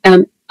ini.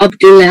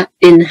 Abdullah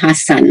bin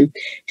Hasan,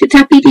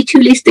 tetapi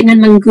ditulis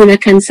dengan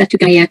menggunakan satu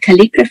gaya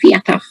kaligrafi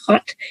atau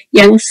khat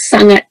yang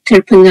sangat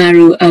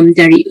terpengaruh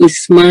dari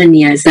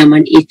Utsmania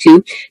zaman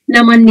itu.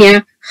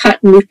 Namanya khat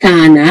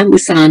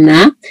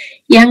musana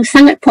yang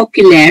sangat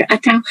populer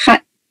atau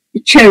khat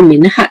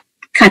cermin, khat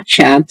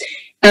kaca,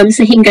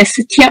 sehingga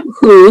setiap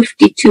huruf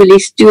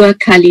ditulis 2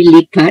 kali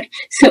lipat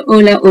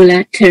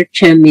seolah-olah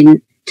tercermin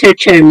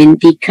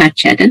di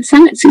kaca dan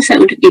sangat susah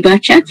untuk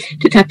dibaca,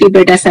 tetapi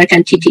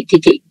berdasarkan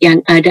titik-titik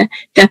yang ada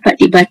dapat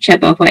dibaca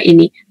bahwa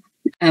ini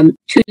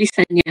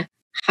tulisannya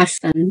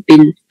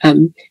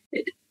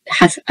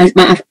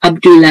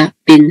Abdullah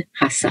bin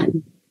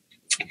Hasan.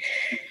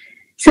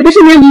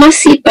 Sebetulnya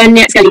masih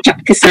banyak sekali cap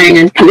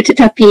kesayanganku,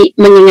 tetapi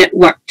mengingat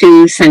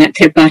waktu sangat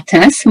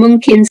terbatas,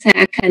 mungkin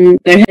saya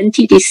akan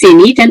berhenti di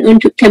sini. Dan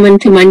untuk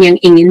teman-teman yang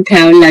ingin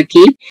tahu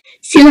lagi,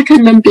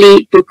 silakan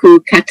membeli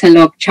buku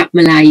katalog cap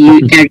Melayu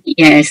dari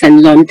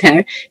Yayasan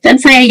Lontar. Dan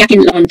saya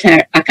yakin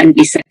Lontar akan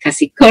bisa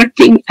kasih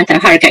korting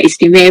atau harga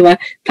istimewa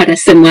pada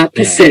semua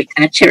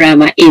peserta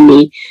ceramah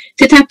ini.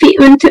 Tetapi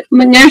untuk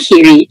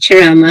mengakhiri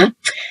ceramah,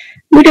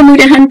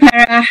 mudah-mudahan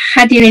para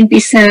hadirin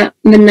bisa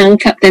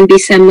menangkap dan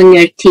bisa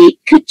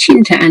mengerti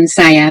kecintaan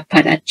saya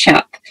pada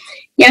cap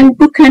yang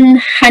bukan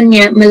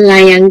hanya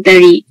melayang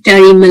dari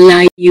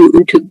Melayu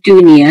untuk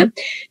dunia,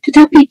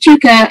 tetapi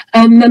juga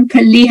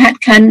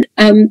memperlihatkan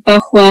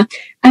bahwa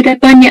ada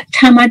banyak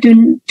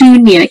tamadun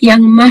dunia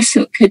yang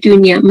masuk ke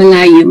dunia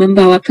Melayu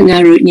membawa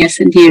pengaruhnya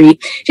sendiri.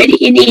 Jadi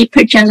ini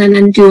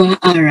perjalanan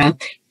dua arah,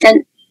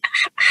 dan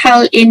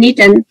hal ini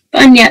dan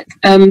banyak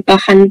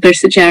bahan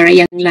bersejarah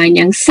yang lain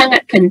yang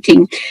sangat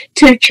penting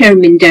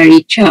tercermin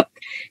dari cap.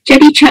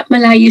 Jadi cap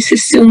Melayu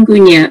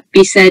sesungguhnya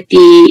bisa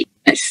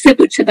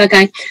disebut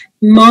sebagai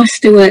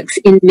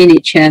masterworks in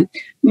miniature,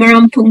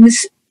 merampung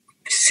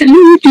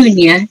seluruh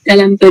dunia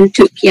dalam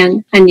bentuk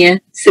yang hanya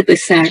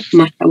sebesar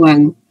mata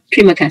wang.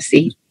 Terima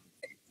kasih.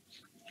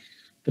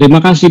 Terima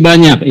kasih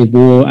banyak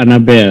Ibu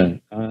Annabel.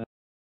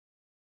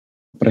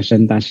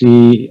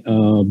 Presentasi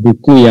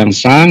buku yang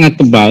sangat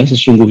tebal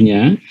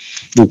sesungguhnya.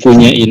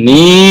 Bukunya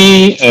ini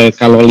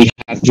kalau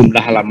lihat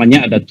jumlah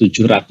halamannya ada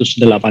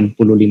 785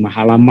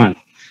 halaman.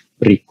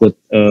 Berikut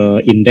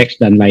indeks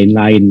dan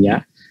lain-lain ya.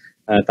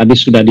 Tadi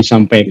sudah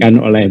disampaikan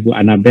oleh Bu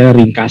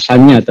Annabel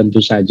ringkasannya tentu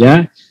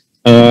saja.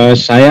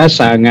 Saya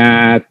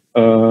sangat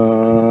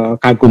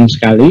kagum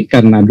sekali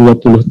karena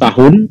 20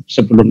 tahun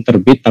sebelum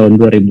terbit tahun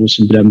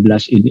 2019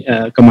 ini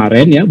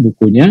kemarin ya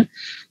bukunya.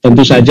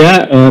 Tentu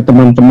saja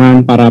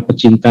teman-teman para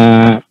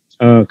pecinta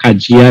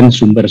kajian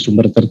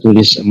sumber-sumber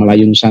tertulis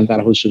Melayu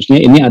Nusantara khususnya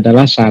ini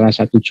adalah salah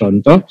satu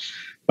contoh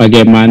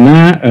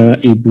bagaimana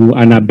Ibu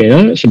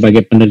Annabel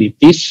sebagai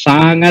peneliti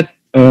sangat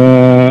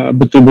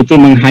betul-betul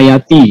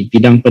menghayati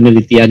bidang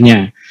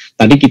penelitiannya.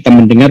 Tadi kita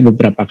mendengar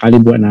beberapa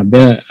kali Bu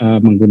Annabel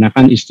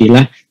menggunakan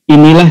istilah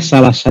inilah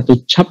salah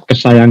satu cap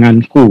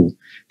kesayanganku.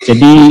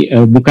 Jadi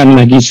bukan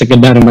lagi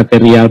sekedar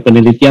material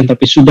penelitian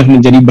tapi sudah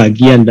menjadi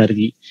bagian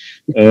dari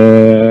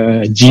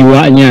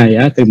jiwanya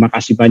ya. Terima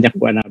kasih banyak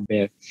Bu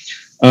Annabel.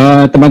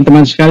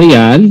 Teman-teman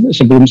sekalian,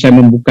 sebelum saya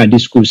membuka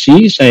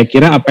diskusi, saya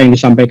kira apa yang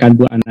disampaikan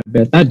Bu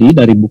Annabel tadi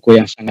dari buku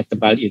yang sangat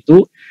tebal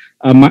itu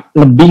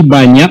lebih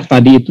banyak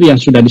tadi itu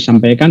yang sudah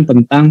disampaikan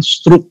tentang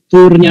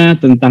strukturnya,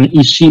 tentang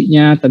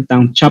isinya,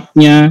 tentang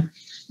capnya,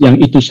 yang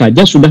itu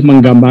saja sudah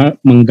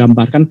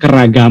menggambarkan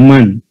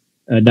keragaman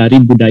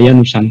dari budaya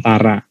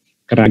Nusantara,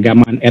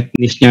 keragaman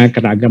etnisnya,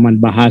 keragaman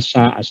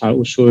bahasa,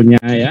 asal-usulnya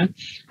ya.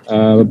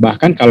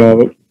 Bahkan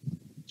kalau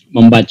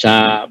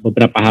membaca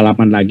beberapa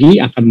halaman lagi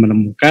akan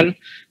menemukan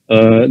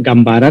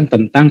gambaran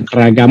tentang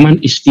keragaman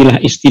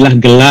istilah-istilah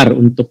gelar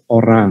untuk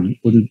orang,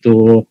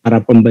 untuk para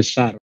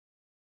pembesar.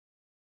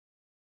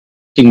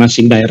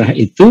 Masing-masing daerah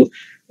itu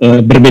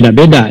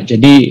berbeda-beda.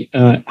 Jadi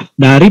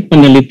dari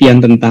penelitian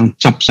tentang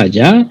cap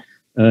saja,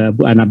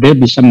 Bu Annabel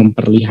bisa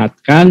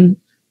memperlihatkan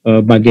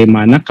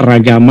bagaimana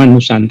keragaman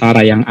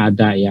Nusantara yang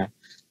ada ya.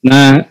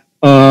 Nah,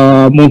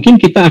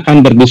 mungkin kita akan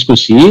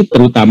berdiskusi,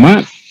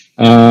 terutama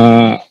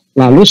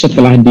lalu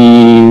setelah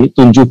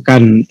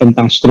ditunjukkan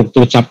tentang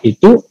struktur cap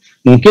itu,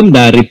 mungkin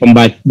dari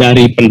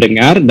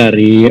pendengar,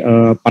 dari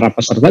para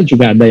peserta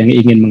juga ada yang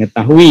ingin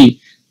mengetahui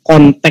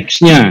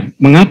konteksnya,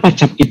 mengapa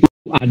cap itu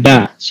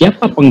ada,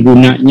 siapa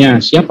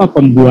penggunanya, siapa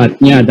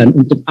pembuatnya, dan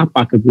untuk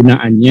apa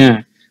kegunaannya.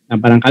 Nah,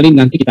 barangkali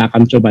nanti kita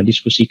akan coba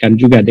diskusikan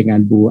juga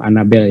dengan Bu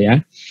Annabel ya.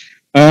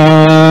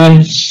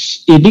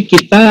 Ini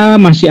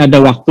kita masih ada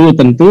waktu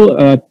tentu.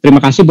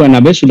 Terima kasih Bu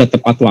Annabel sudah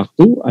tepat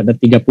waktu, ada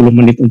 30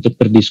 menit untuk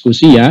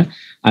berdiskusi ya.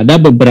 Ada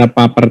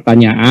beberapa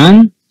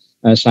pertanyaan,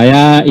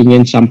 saya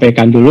ingin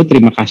sampaikan dulu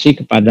terima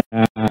kasih kepada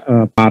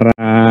para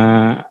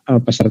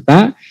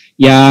peserta.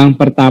 Yang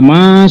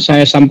pertama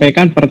saya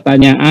sampaikan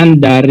pertanyaan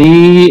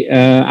dari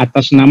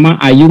atas nama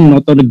Ayung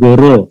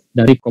Notodegoro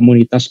dari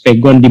komunitas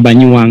Pegon di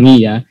Banyuwangi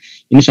ya.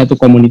 Ini satu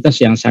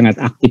komunitas yang sangat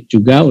aktif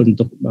juga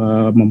untuk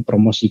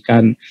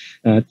mempromosikan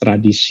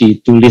tradisi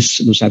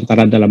tulis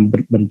Nusantara dalam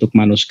bentuk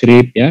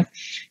manuskrip ya.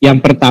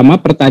 Yang pertama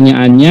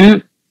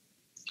pertanyaannya,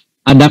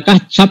 adakah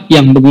cap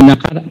yang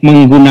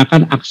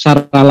menggunakan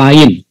aksara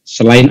lain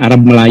selain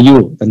Arab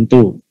Melayu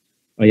tentu?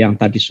 Yang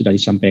tadi sudah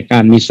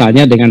disampaikan,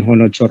 misalnya dengan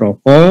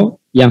Honocoroko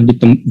yang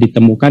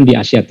ditemukan di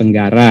Asia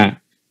Tenggara,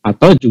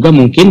 atau juga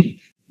mungkin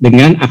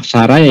dengan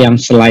aksara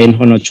yang selain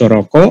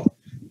Honocoroko,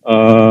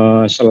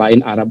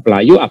 selain Arab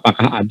Melayu,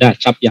 apakah ada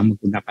cap yang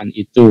menggunakan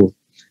itu?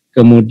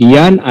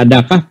 Kemudian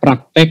adakah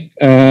praktek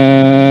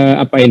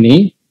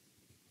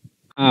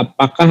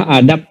apakah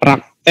ada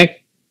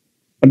praktek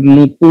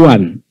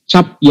penupuan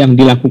cap yang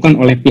dilakukan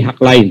oleh pihak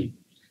lain?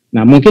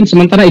 Nah, mungkin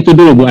sementara itu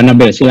dulu Bu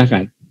Annabel,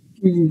 silakan.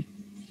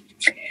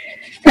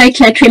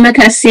 Baiklah, terima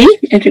kasih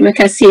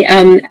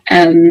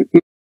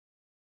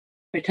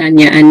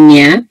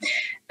pertanyaannya.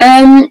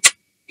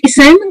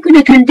 Saya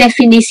menggunakan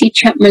definisi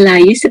cap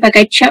Melayu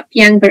sebagai cap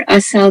yang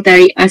berasal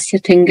dari Asia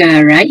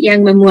Tenggara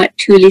yang memuat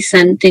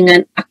tulisan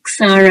dengan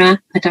aksara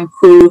atau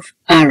huruf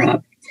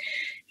Arab.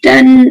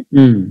 Dan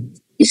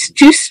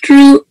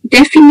justru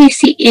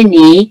definisi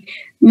ini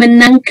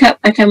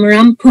menangkap atau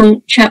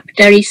merampung cap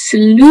dari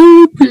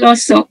seluruh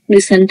pelosok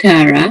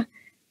Nusantara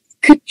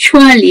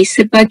kecuali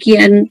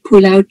sebagian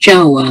Pulau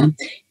Jawa,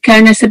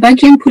 karena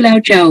sebagian Pulau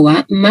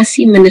Jawa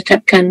masih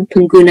menetapkan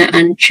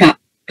penggunaan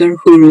cap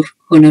berhuruf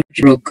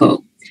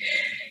Honocoroko.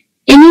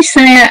 Ini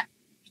saya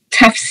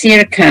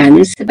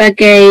ditafsirkan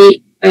sebagai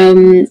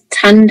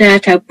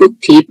tanda atau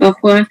bukti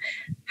bahawa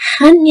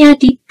hanya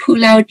di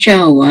Pulau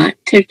Jawa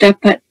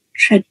terdapat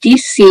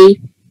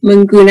tradisi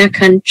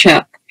menggunakan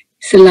cap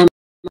selama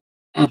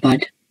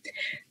abad.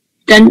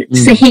 Dan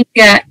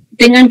sehingga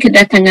dengan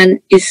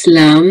kedatangan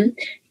Islam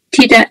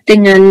tidak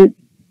dengan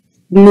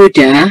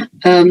mudah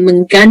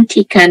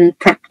menggantikan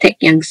praktek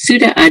yang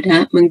sudah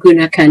ada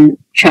menggunakan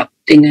cap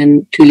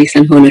dengan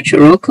tulisan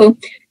Honochoroko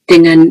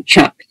dengan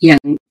cap yang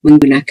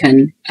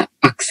menggunakan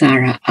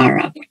aksara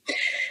Arab.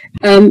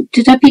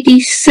 Tetapi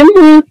di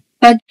semua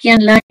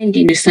bagian lain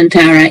di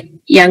Nusantara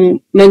yang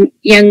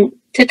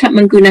tetap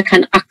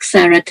menggunakan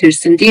aksara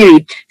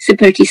tersendiri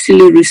seperti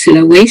seluruh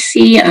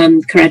Sulawesi,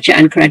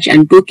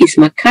 kerajaan-kerajaan Bugis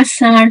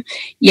Makassar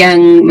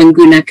yang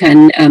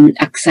menggunakan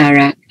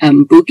aksara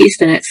Bugis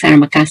dan aksara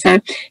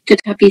Makassar,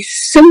 tetapi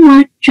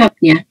semua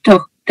capnya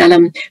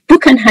dalam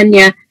bukan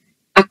hanya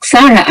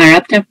aksara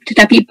Arab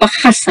tetapi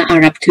bahasa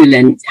Arab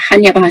tulen,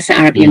 hanya bahasa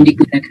Arab yang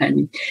digunakan.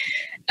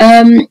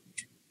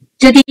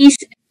 Jadi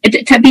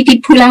tapi di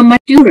Pulau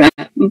Madura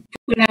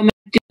menggunakan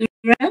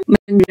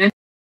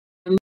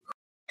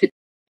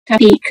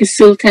tapi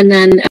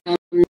Kesultanan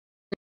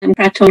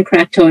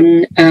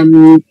Keraton-keraton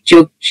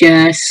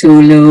Jogja,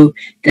 Solo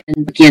dan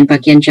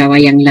bagian-bagian Jawa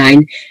yang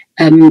lain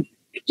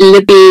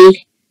lebih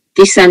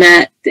di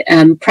sana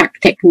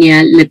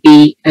prakteknya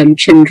lebih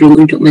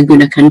cenderung untuk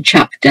menggunakan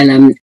cap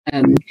dalam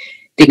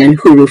dengan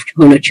huruf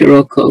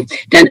Honochoroko,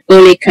 dan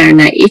oleh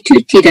karena itu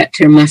tidak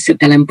termasuk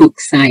dalam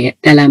buku saya,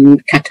 dalam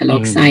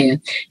katalog saya.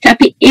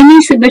 Tapi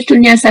ini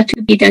sebetulnya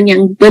satu bidang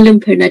yang belum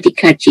pernah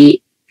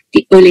dikaji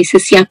oleh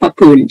sesiapa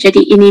pun.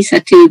 Jadi ini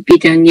satu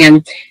bidang yang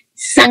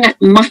sangat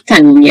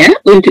matang ya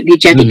untuk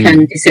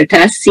dijadikan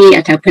disertasi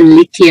atau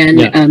penelitian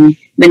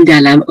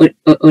mendalam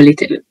oleh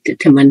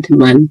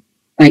teman-teman.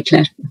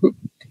 Baiklah.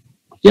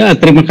 Ya,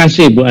 terima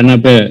kasih Bu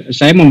Annabel.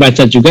 Saya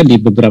membaca juga di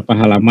beberapa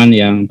halaman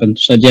yang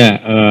tentu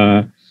saja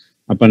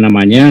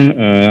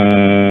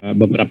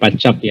beberapa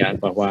cap ya,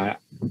 bahwa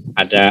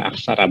ada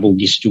aksara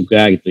Bugis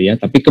juga gitu ya.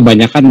 Tapi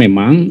kebanyakan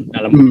memang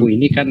dalam buku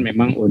ini kan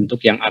memang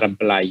untuk yang Arab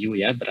Melayu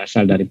ya,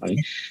 berasal dari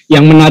Malay.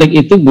 Yang menarik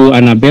itu Bu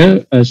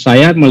Annabel,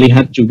 saya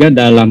melihat juga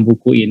dalam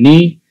buku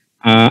ini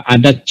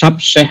ada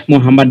cap Syekh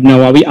Muhammad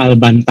Nawawi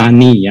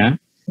Al-Bantani ya.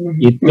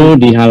 Itu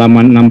di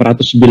halaman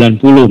 690.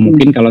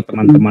 Mungkin kalau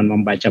teman-teman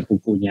membaca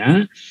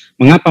bukunya,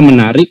 mengapa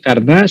menarik?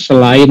 Karena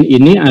selain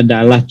ini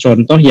adalah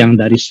contoh yang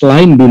dari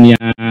selain dunia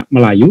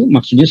Melayu,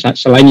 maksudnya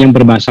selain yang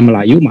berbahasa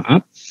Melayu,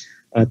 maaf,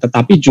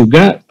 tetapi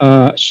juga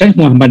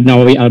Syekh Muhammad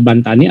Nawawi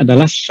Al-Bantani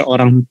adalah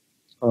seorang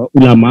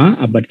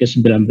ulama abad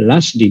ke-19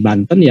 di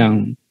Banten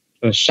yang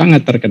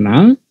sangat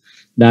terkenal,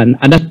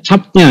 dan ada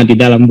capnya di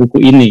dalam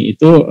buku ini.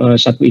 Itu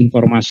satu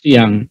informasi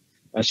yang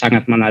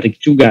sangat menarik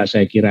juga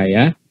saya kira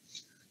ya.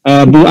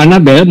 Bu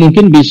Annabel,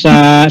 mungkin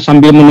bisa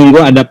sambil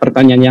menunggu ada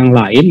pertanyaan yang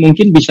lain,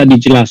 mungkin bisa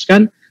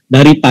dijelaskan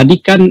dari tadi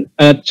kan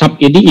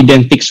cap ini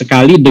identik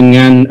sekali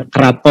dengan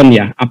keraton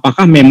ya.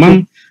 Apakah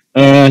memang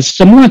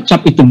semua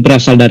cap itu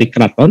berasal dari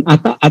keraton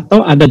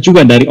atau ada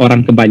juga dari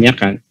orang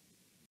kebanyakan?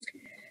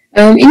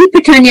 Ini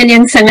pertanyaan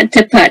yang sangat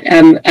tepat,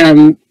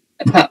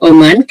 Pak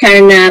Oman,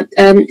 karena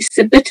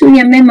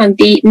sebetulnya memang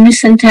di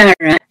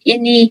Nusantara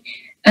ini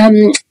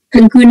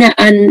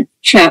penggunaan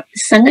cap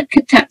sangat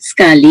ketat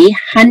sekali,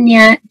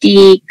 hanya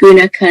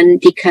digunakan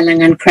di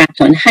kalangan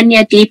keraton,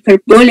 hanya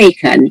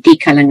diperbolehkan di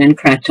kalangan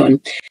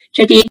keraton.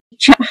 Jadi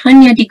cap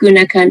hanya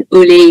digunakan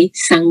oleh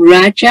sang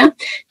raja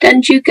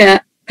dan juga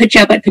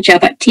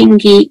pejabat-pejabat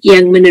tinggi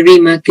yang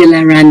menerima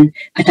gelaran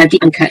atau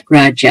diangkat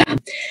raja.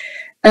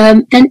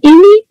 Dan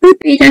ini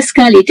berbeda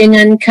sekali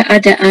dengan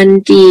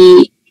keadaan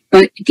di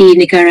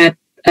negara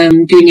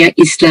dunia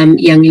Islam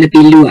yang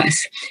lebih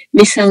luas.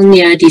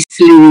 Misalnya di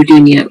seluruh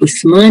dunia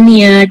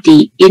Utsmania,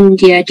 di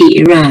India,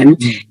 di Iran,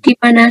 di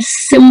mana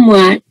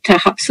semua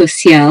tahap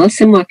sosial,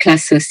 semua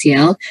kelas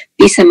sosial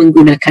bisa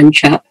menggunakan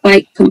cap,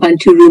 baik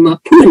pembantu rumah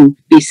pun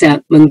bisa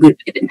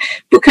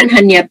bukan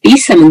hanya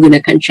bisa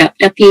menggunakan cap,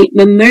 tapi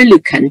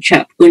memerlukan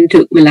cap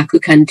untuk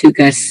melakukan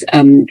tugas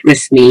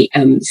resmi,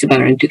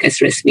 sebarang tugas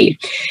resmi.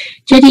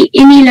 Jadi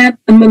inilah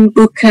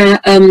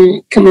membuka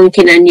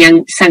kemungkinan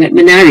yang sangat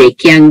menarik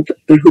yang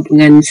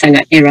berhubungan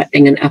sangat erat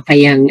dengan apa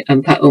yang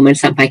Pak Oman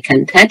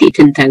sampaikan tadi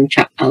tentang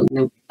cap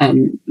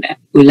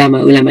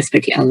ulama-ulama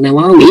seperti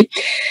Al-Nawawi.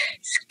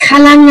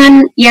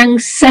 Kalangan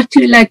yang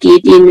satu lagi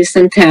di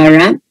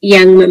Nusantara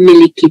yang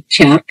memiliki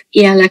cap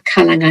ialah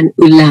kalangan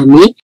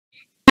ulami,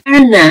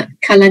 karena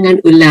kalangan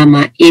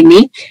ulama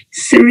ini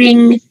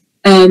sering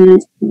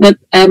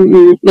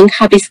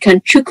menghabiskan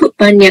cukup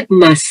banyak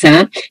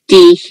masa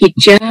di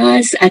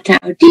Hijaz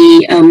atau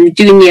di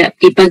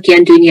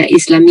bagian dunia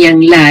Islam yang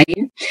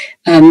lain,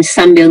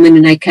 sambil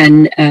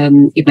menunaikan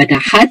ibadah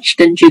haji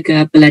dan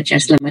juga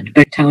belajar selama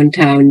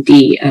bertahun-tahun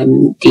di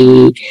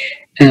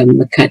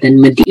Mekah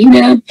dan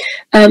Madinah,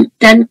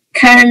 dan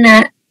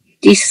karena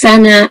di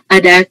sana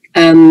ada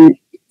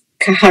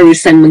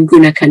keharusan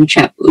menggunakan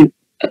cap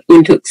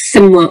untuk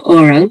semua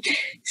orang,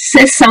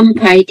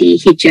 sesampai di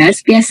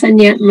Hijaz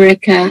biasanya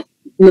mereka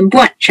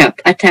membuat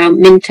cap atau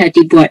minta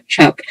dibuat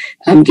cap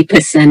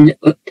dipesan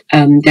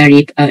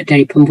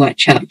dari pembuat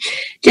cap.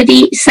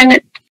 Jadi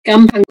sangat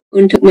gampang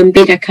untuk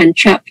membedakan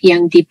cap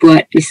yang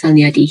dibuat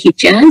misalnya di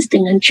Hijaz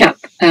dengan cap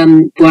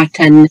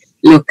buatan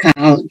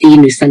lokal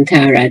di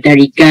Nusantara,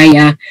 dari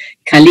gaya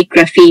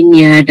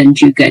kaligrafinya dan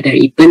juga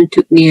dari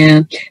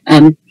bentuknya.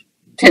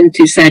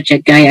 Tentu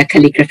saja gaya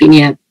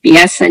kaligrafinya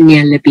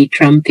biasanya lebih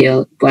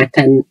terampil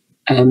buatan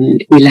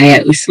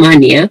wilayah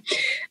Utsmaniyah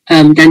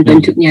dan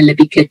bentuknya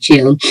lebih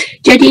kecil.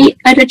 Jadi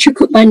ada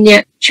cukup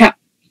banyak cap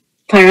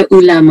para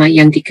ulama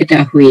yang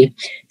diketahui.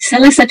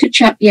 Salah satu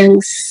cap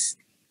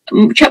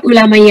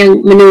ulama yang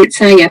menurut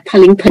saya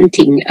paling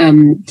penting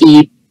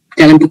di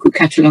dalam buku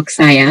katalog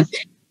saya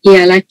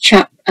ialah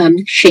cap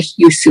Syekh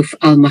Yusuf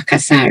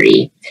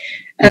Al-Makassari.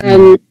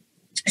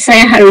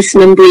 Saya harus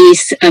memberi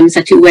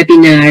satu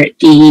webinar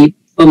di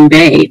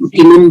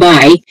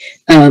Mumbai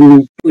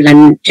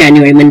bulan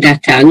Januari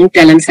mendatang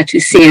dalam satu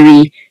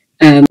seri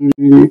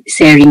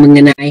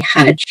mengenai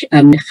Hajj,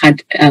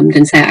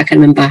 dan saya akan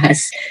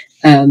membahas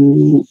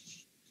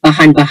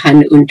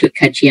bahan-bahan untuk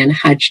kajian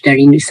Hajj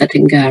dari Nusa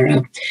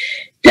Tenggara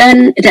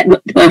dan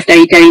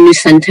dari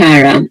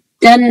Nusantara.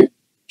 Dan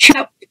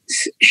cap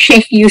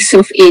Syekh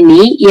Yusuf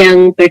ini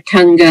yang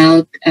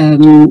bertanggal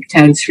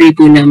tahun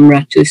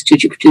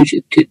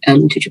 1677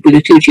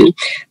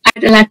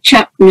 adalah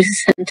cap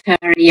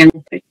Nusantara yang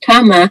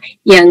pertama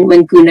yang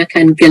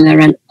menggunakan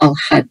gelaran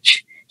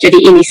Al-Hajj. Jadi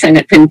ini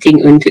sangat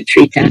penting untuk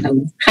cerita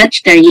Hajj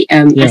dari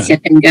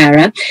Asia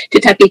Tenggara,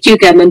 tetapi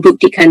juga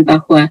membuktikan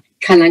bahawa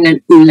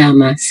kalangan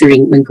ulama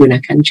sering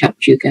menggunakan cap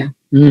juga.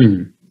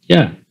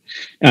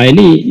 Nah,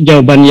 ini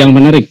jawaban yang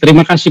menarik.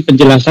 Terima kasih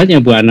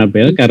penjelasannya Bu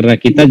Annabel, karena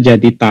kita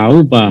jadi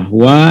tahu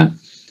bahwa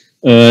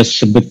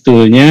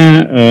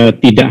sebetulnya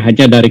tidak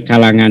hanya dari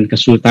kalangan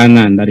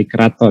kesultanan, dari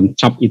keraton,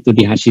 cap itu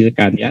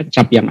dihasilkan ya,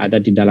 cap yang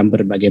ada di dalam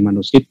berbagai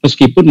manuskrip,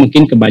 meskipun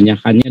mungkin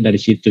kebanyakannya dari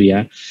situ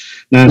ya.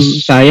 Nah,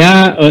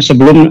 saya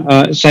sebelum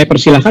saya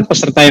persilahkan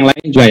peserta yang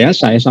lain juga ya,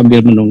 saya sambil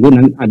menunggu,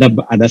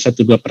 ada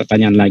 1-2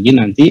 pertanyaan lagi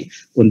nanti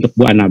untuk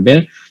Bu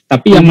Annabel.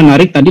 Tapi yang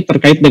menarik tadi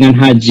terkait dengan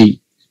haji.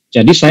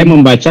 Jadi saya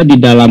membaca di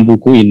dalam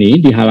buku ini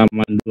di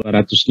halaman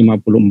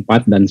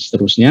 254 dan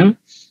seterusnya,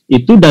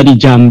 itu dari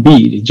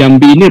Jambi.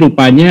 Jambi ini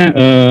rupanya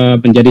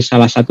menjadi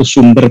salah satu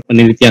sumber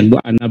penelitian Bu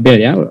Annabel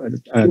ya,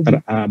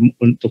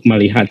 untuk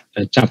melihat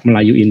cap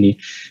Melayu ini.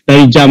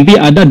 Dari Jambi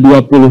ada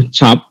 20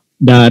 cap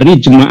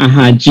dari jemaah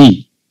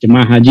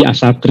haji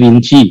asal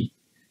Kerinci,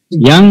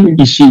 yang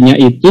isinya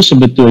itu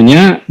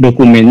sebetulnya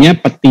dokumennya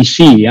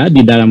petisi ya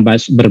di dalam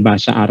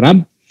berbahasa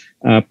Arab,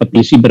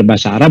 petisi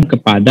berbahasa Arab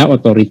kepada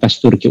otoritas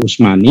Turki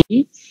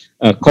Utsmani,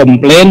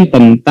 komplain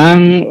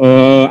tentang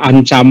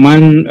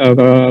ancaman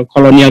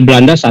kolonial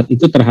Belanda saat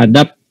itu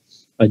terhadap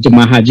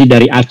jemaah haji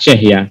dari Aceh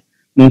ya.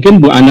 Mungkin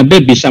Bu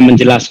Annabel bisa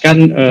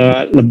menjelaskan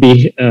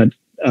lebih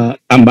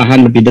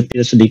tambahan lebih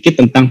detail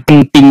sedikit tentang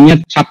pentingnya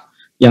cap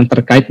yang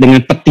terkait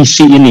dengan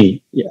petisi ini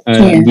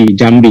di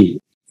Jambi.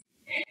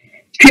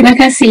 Terima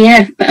kasih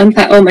ya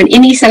Pak Oman.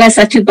 Ini salah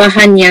satu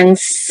bahan yang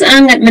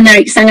sangat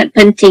menarik, sangat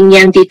penting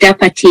yang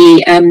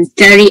didapati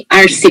dari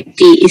arsip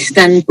di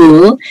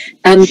Istanbul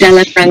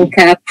dalam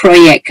rangka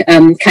proyek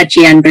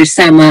kajian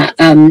bersama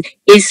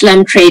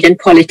Islam, Trade and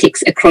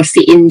Politics Across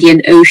the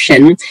Indian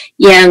Ocean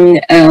yang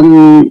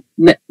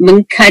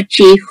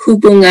mengkaji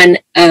hubungan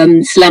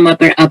selama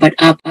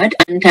berabad-abad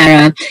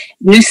antara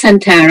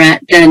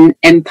Nusantara dan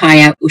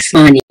Empire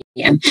Utsmani.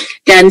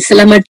 Dan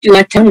selama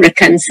 2 tahun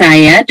rekan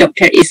saya,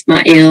 Dr.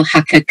 Ismail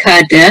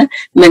Hakakada,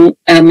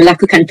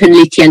 melakukan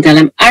penelitian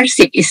dalam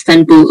arsip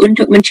Istanbul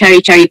untuk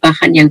mencari-cari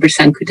bahan yang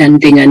bersangkutan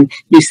dengan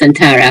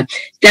Nusantara.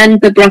 Dan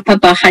beberapa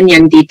bahan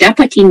yang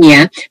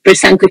didapatinya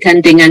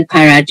bersangkutan dengan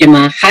para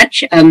jemaah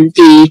Hajj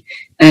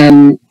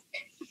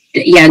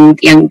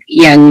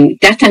yang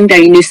datang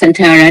dari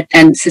Nusantara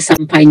dan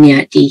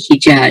sesampainya di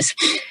Hijaz.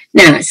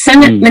 Nah,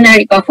 sangat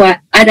menarik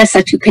bahawa ada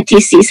satu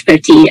petisi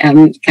seperti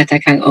kata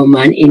Kang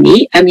Oman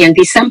ini yang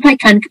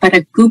disampaikan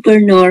kepada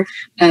gubernur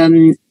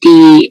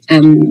di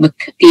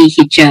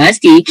Hijaz,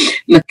 di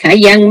Mekah,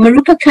 yang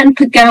merupakan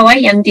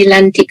pegawai yang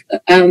dilantik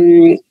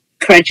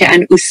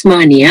kerajaan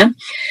Utsmaniyah,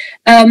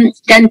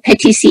 dan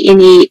petisi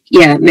ini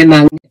ya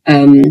memang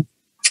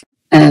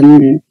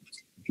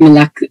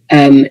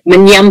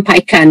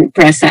menyampaikan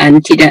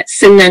perasaan tidak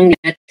senang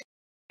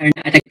karena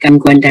ada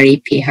gangguan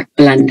dari pihak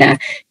Belanda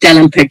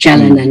dalam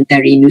perjalanan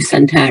dari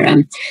Nusantara.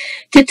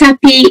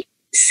 Tetapi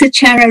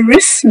secara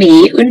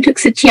resmi untuk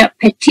setiap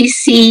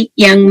petisi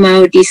yang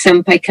mau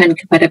disampaikan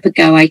kepada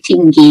pegawai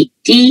tinggi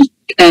di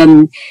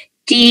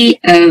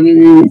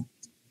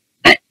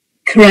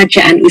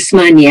kerajaan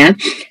Utsmaniyah,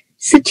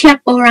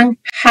 setiap orang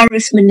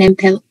harus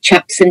menempel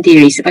cap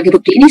sendiri sebagai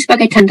bukti. Ini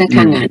sebagai tanda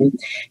tangan.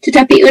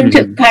 Tetapi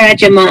untuk para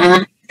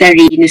jemaah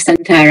dari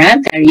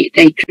Nusantara, dari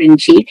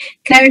Kerinci,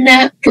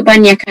 karena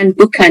kebanyakan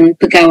bukan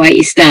pegawai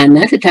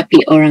istana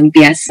tetapi orang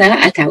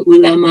biasa atau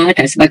ulama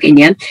dan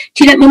sebagainya,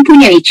 tidak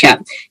mempunyai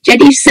cap.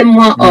 Jadi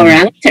semua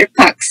orang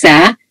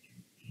terpaksa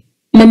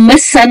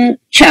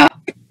memesan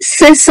cap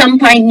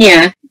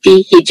sesampainya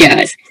di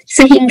Hijaz.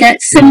 sehingga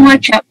semua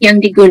cap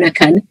yang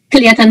digunakan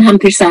kelihatan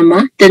hampir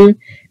sama dan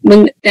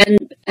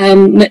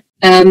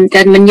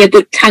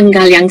menyebut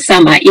tanggal yang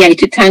sama,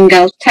 yaitu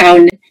tanggal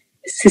tahun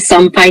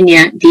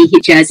sesampainya di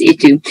Hijaz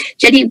itu.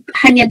 Jadi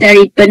hanya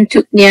dari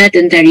bentuknya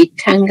dan dari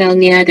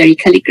tanggalnya, dari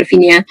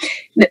kaligrafinya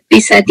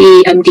bisa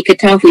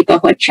diketahui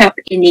bahwa cap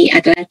ini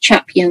adalah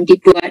cap yang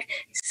dibuat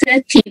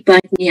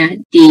setibanya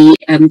di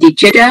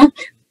Jeddah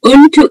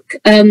untuk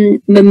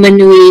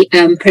memenuhi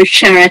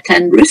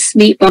persyaratan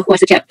resmi bahwa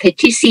setiap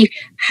petisi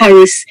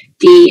harus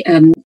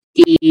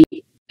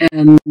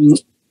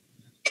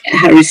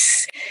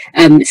harus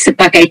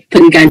sebagai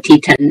pengganti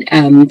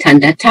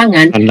tanda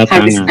tangan,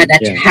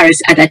 harus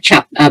ada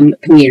cap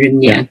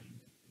pengirimnya.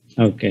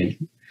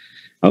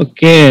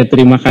 Oke,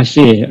 terima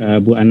kasih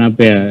Bu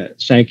Annabel.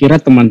 Saya kira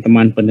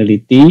teman-teman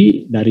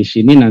peneliti dari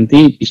sini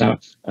nanti bisa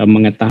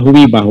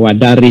mengetahui bahwa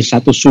dari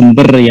satu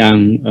sumber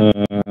yang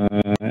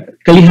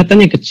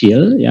kelihatannya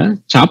kecil, ya,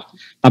 cap,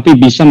 tapi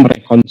bisa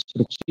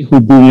merekonstruksi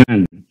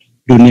hubungan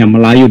dunia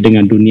Melayu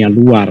dengan dunia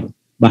luar,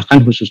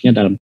 bahkan khususnya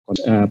dalam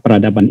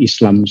peradaban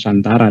Islam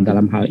Nusantara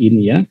dalam hal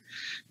ini, ya.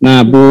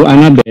 Nah, Bu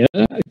Annabel,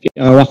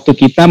 waktu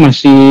kita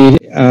masih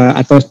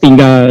atau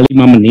tinggal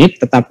 5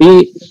 menit, tetapi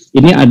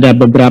ini ada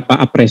beberapa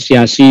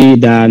apresiasi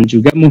dan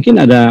juga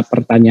mungkin ada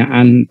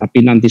pertanyaan,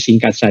 tapi nanti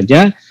singkat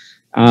saja.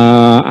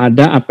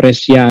 Ada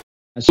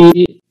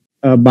apresiasi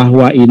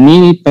bahwa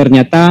ini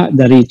ternyata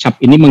dari cap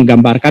ini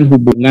menggambarkan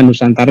hubungan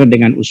Nusantara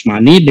dengan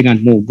Utsmani, dengan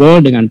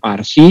Mughal, dengan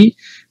Parsi.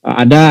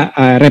 Ada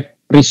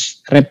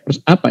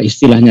apa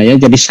istilahnya, ya,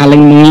 jadi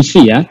saling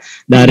mengisi, ya,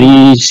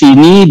 dari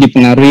sini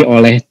dipengaruhi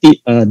oleh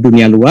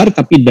dunia luar,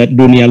 tapi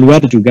dunia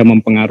luar juga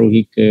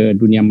mempengaruhi ke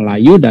dunia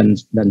Melayu dan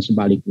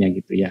sebaliknya,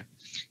 gitu, ya.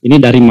 Ini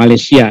dari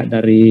Malaysia,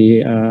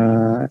 dari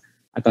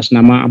atas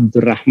nama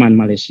Abdurrahman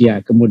Malaysia.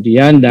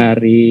 Kemudian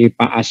dari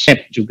Pak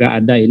Asep juga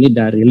ada, ini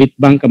dari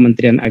Litbang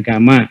Kementerian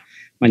Agama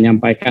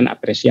menyampaikan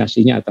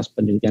apresiasinya atas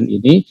penelitian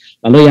ini.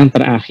 Lalu yang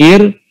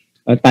terakhir,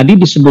 tadi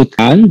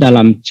disebutkan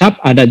dalam cap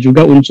ada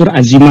juga unsur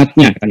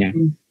azimatnya, katanya,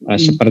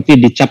 seperti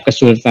di cap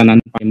Kesultanan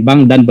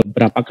Palembang dan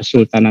beberapa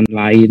kesultanan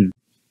lain.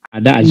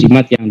 Ada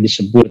azimat yang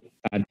disebut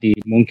tadi.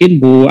 Mungkin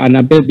Bu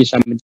Annabel bisa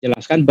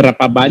menjelaskan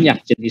berapa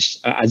banyak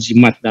jenis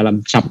azimat dalam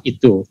cap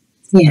itu.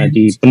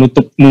 Di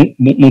penutup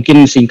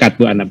mungkin singkat,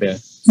 Bu Annabel.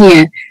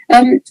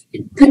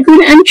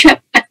 Penggunaan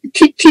cap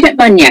tidak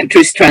banyak,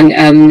 terus terang,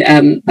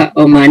 Pak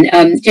Oman.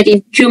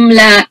 Jadi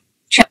jumlah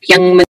cap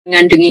yang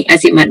mengandungi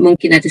azimat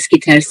mungkin ada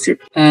sekitar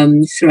 100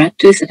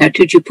 atau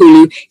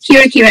 70,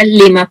 kira-kira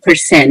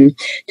 5%.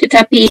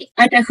 Tetapi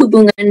ada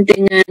hubungan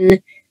dengan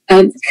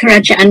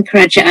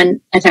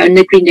kerajaan-kerajaan atau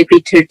negeri-negeri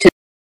tertentu.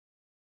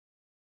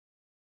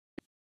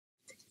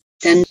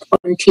 Dan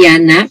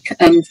Pontianak,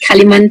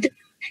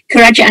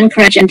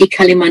 kerajaan-kerajaan di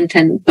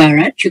Kalimantan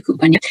Barat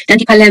cukup banyak, dan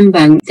di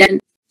Palembang. Dan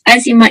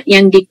azimat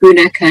yang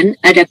digunakan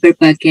ada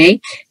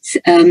berbagai.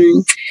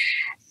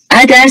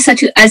 Ada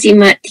satu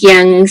azimat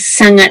yang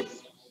sangat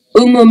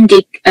umum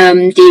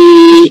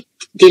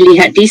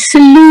dilihat di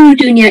seluruh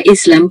dunia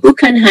Islam,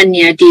 bukan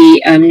hanya di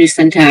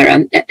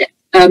Nusantara.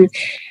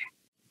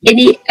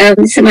 Ini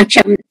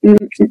semacam,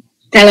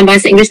 dalam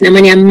bahasa Inggris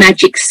namanya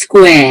magic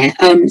square,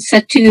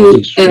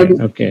 satu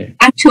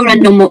aturan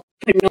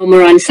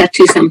penomoran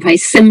 1 sampai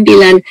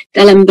 9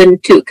 dalam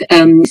bentuk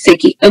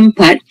segi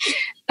 4,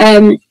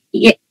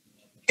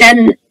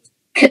 dan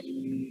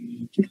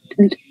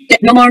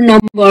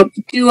nomor-nomor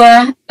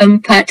 2,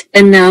 4,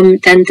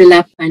 6, dan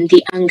 8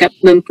 dianggap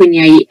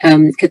mempunyai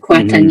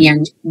kekuatan yang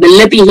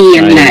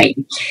melebihi yang lain.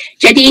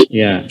 Jadi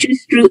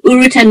justru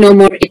urutan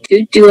nomor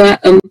itu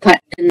 2, 4,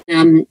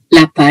 6,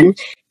 8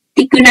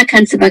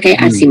 digunakan sebagai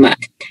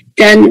azimat.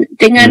 Dan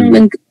dengan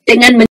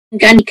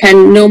menggantikan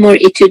nomor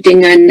itu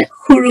dengan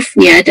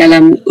hurufnya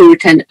dalam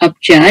urutan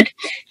abjad,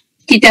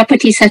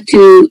 didapati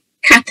satu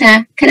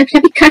kata,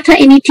 tapi kata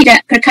ini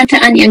tidak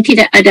perkataan yang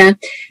tidak ada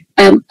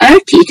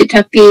arti,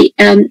 tetapi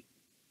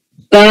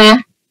ba,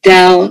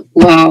 dal,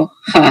 waw,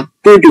 ha,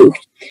 budu.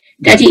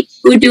 Jadi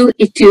budu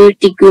itu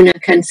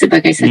digunakan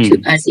sebagai satu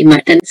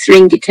azimat dan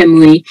sering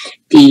ditemui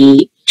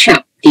di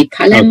cap di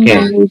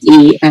Palembang,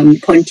 di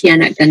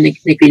Pontianak dan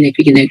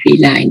negeri-negeri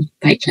lain.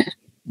 Baiklah.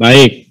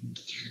 Baik.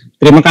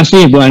 Terima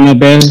kasih Bu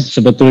Annabel.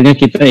 Sebetulnya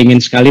kita ingin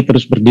sekali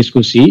terus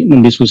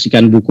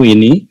mendiskusikan buku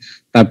ini.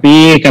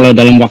 Tapi kalau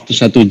dalam waktu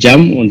 1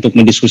 jam untuk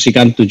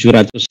mendiskusikan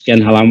 700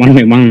 sekian halaman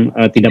memang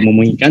tidak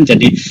memungkinkan.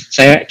 Jadi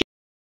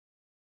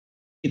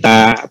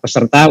kita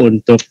peserta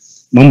untuk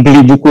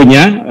membeli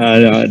bukunya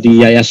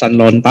di Yayasan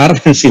Lontar.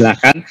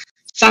 Silakan.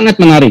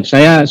 Sangat menarik.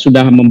 Saya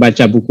sudah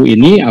membaca buku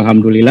ini.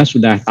 Alhamdulillah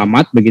sudah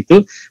tamat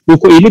begitu.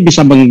 Buku ini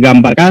bisa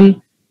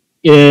menggambarkan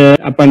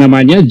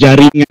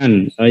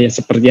jaringan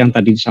seperti yang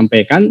tadi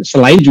disampaikan.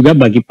 Selain juga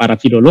bagi para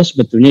filolog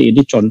sebetulnya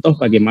ini contoh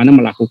bagaimana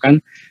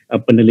melakukan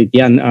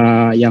penelitian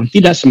yang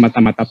tidak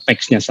semata-mata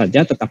teksnya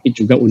saja, tetapi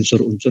juga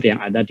unsur-unsur yang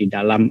ada di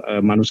dalam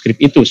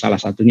manuskrip itu. Salah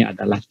satunya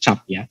adalah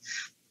cap, ya.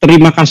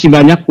 Terima kasih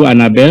banyak Bu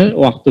Annabel,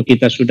 waktu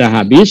kita sudah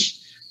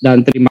habis,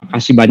 dan terima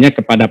kasih banyak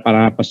kepada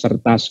para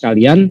peserta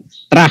sekalian.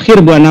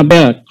 Terakhir Bu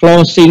Annabel,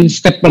 closing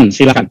statement,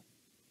 silakan.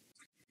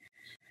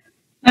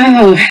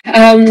 Oh,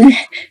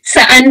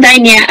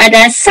 seandainya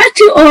ada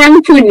satu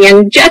orang pun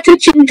yang jatuh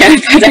cinta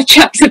pada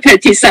cap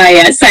seperti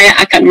saya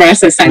akan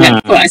merasa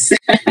sangat puas.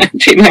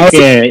 Terima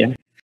kasih. Oke,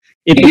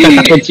 itu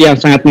kata kunci yang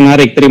sangat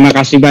menarik. Terima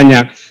kasih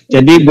banyak.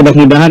 Jadi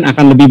mudah-mudahan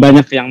akan lebih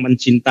banyak yang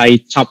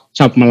mencintai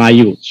cap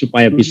Melayu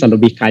supaya bisa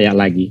lebih kaya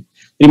lagi.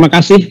 Terima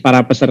kasih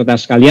para peserta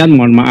sekalian.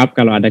 Mohon maaf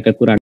kalau ada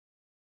kekurangan.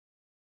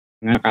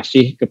 Terima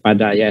kasih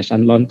kepada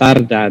Yayasan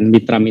Lontar dan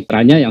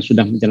mitra-mitranya yang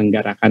sudah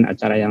menyelenggarakan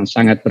acara yang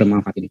sangat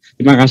bermanfaat ini.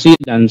 Terima kasih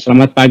dan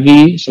selamat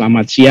pagi,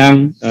 selamat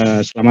siang,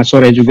 selamat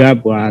sore juga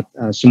buat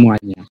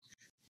semuanya.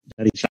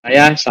 Dari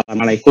saya,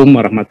 Assalamualaikum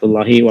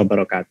warahmatullahi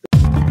wabarakatuh.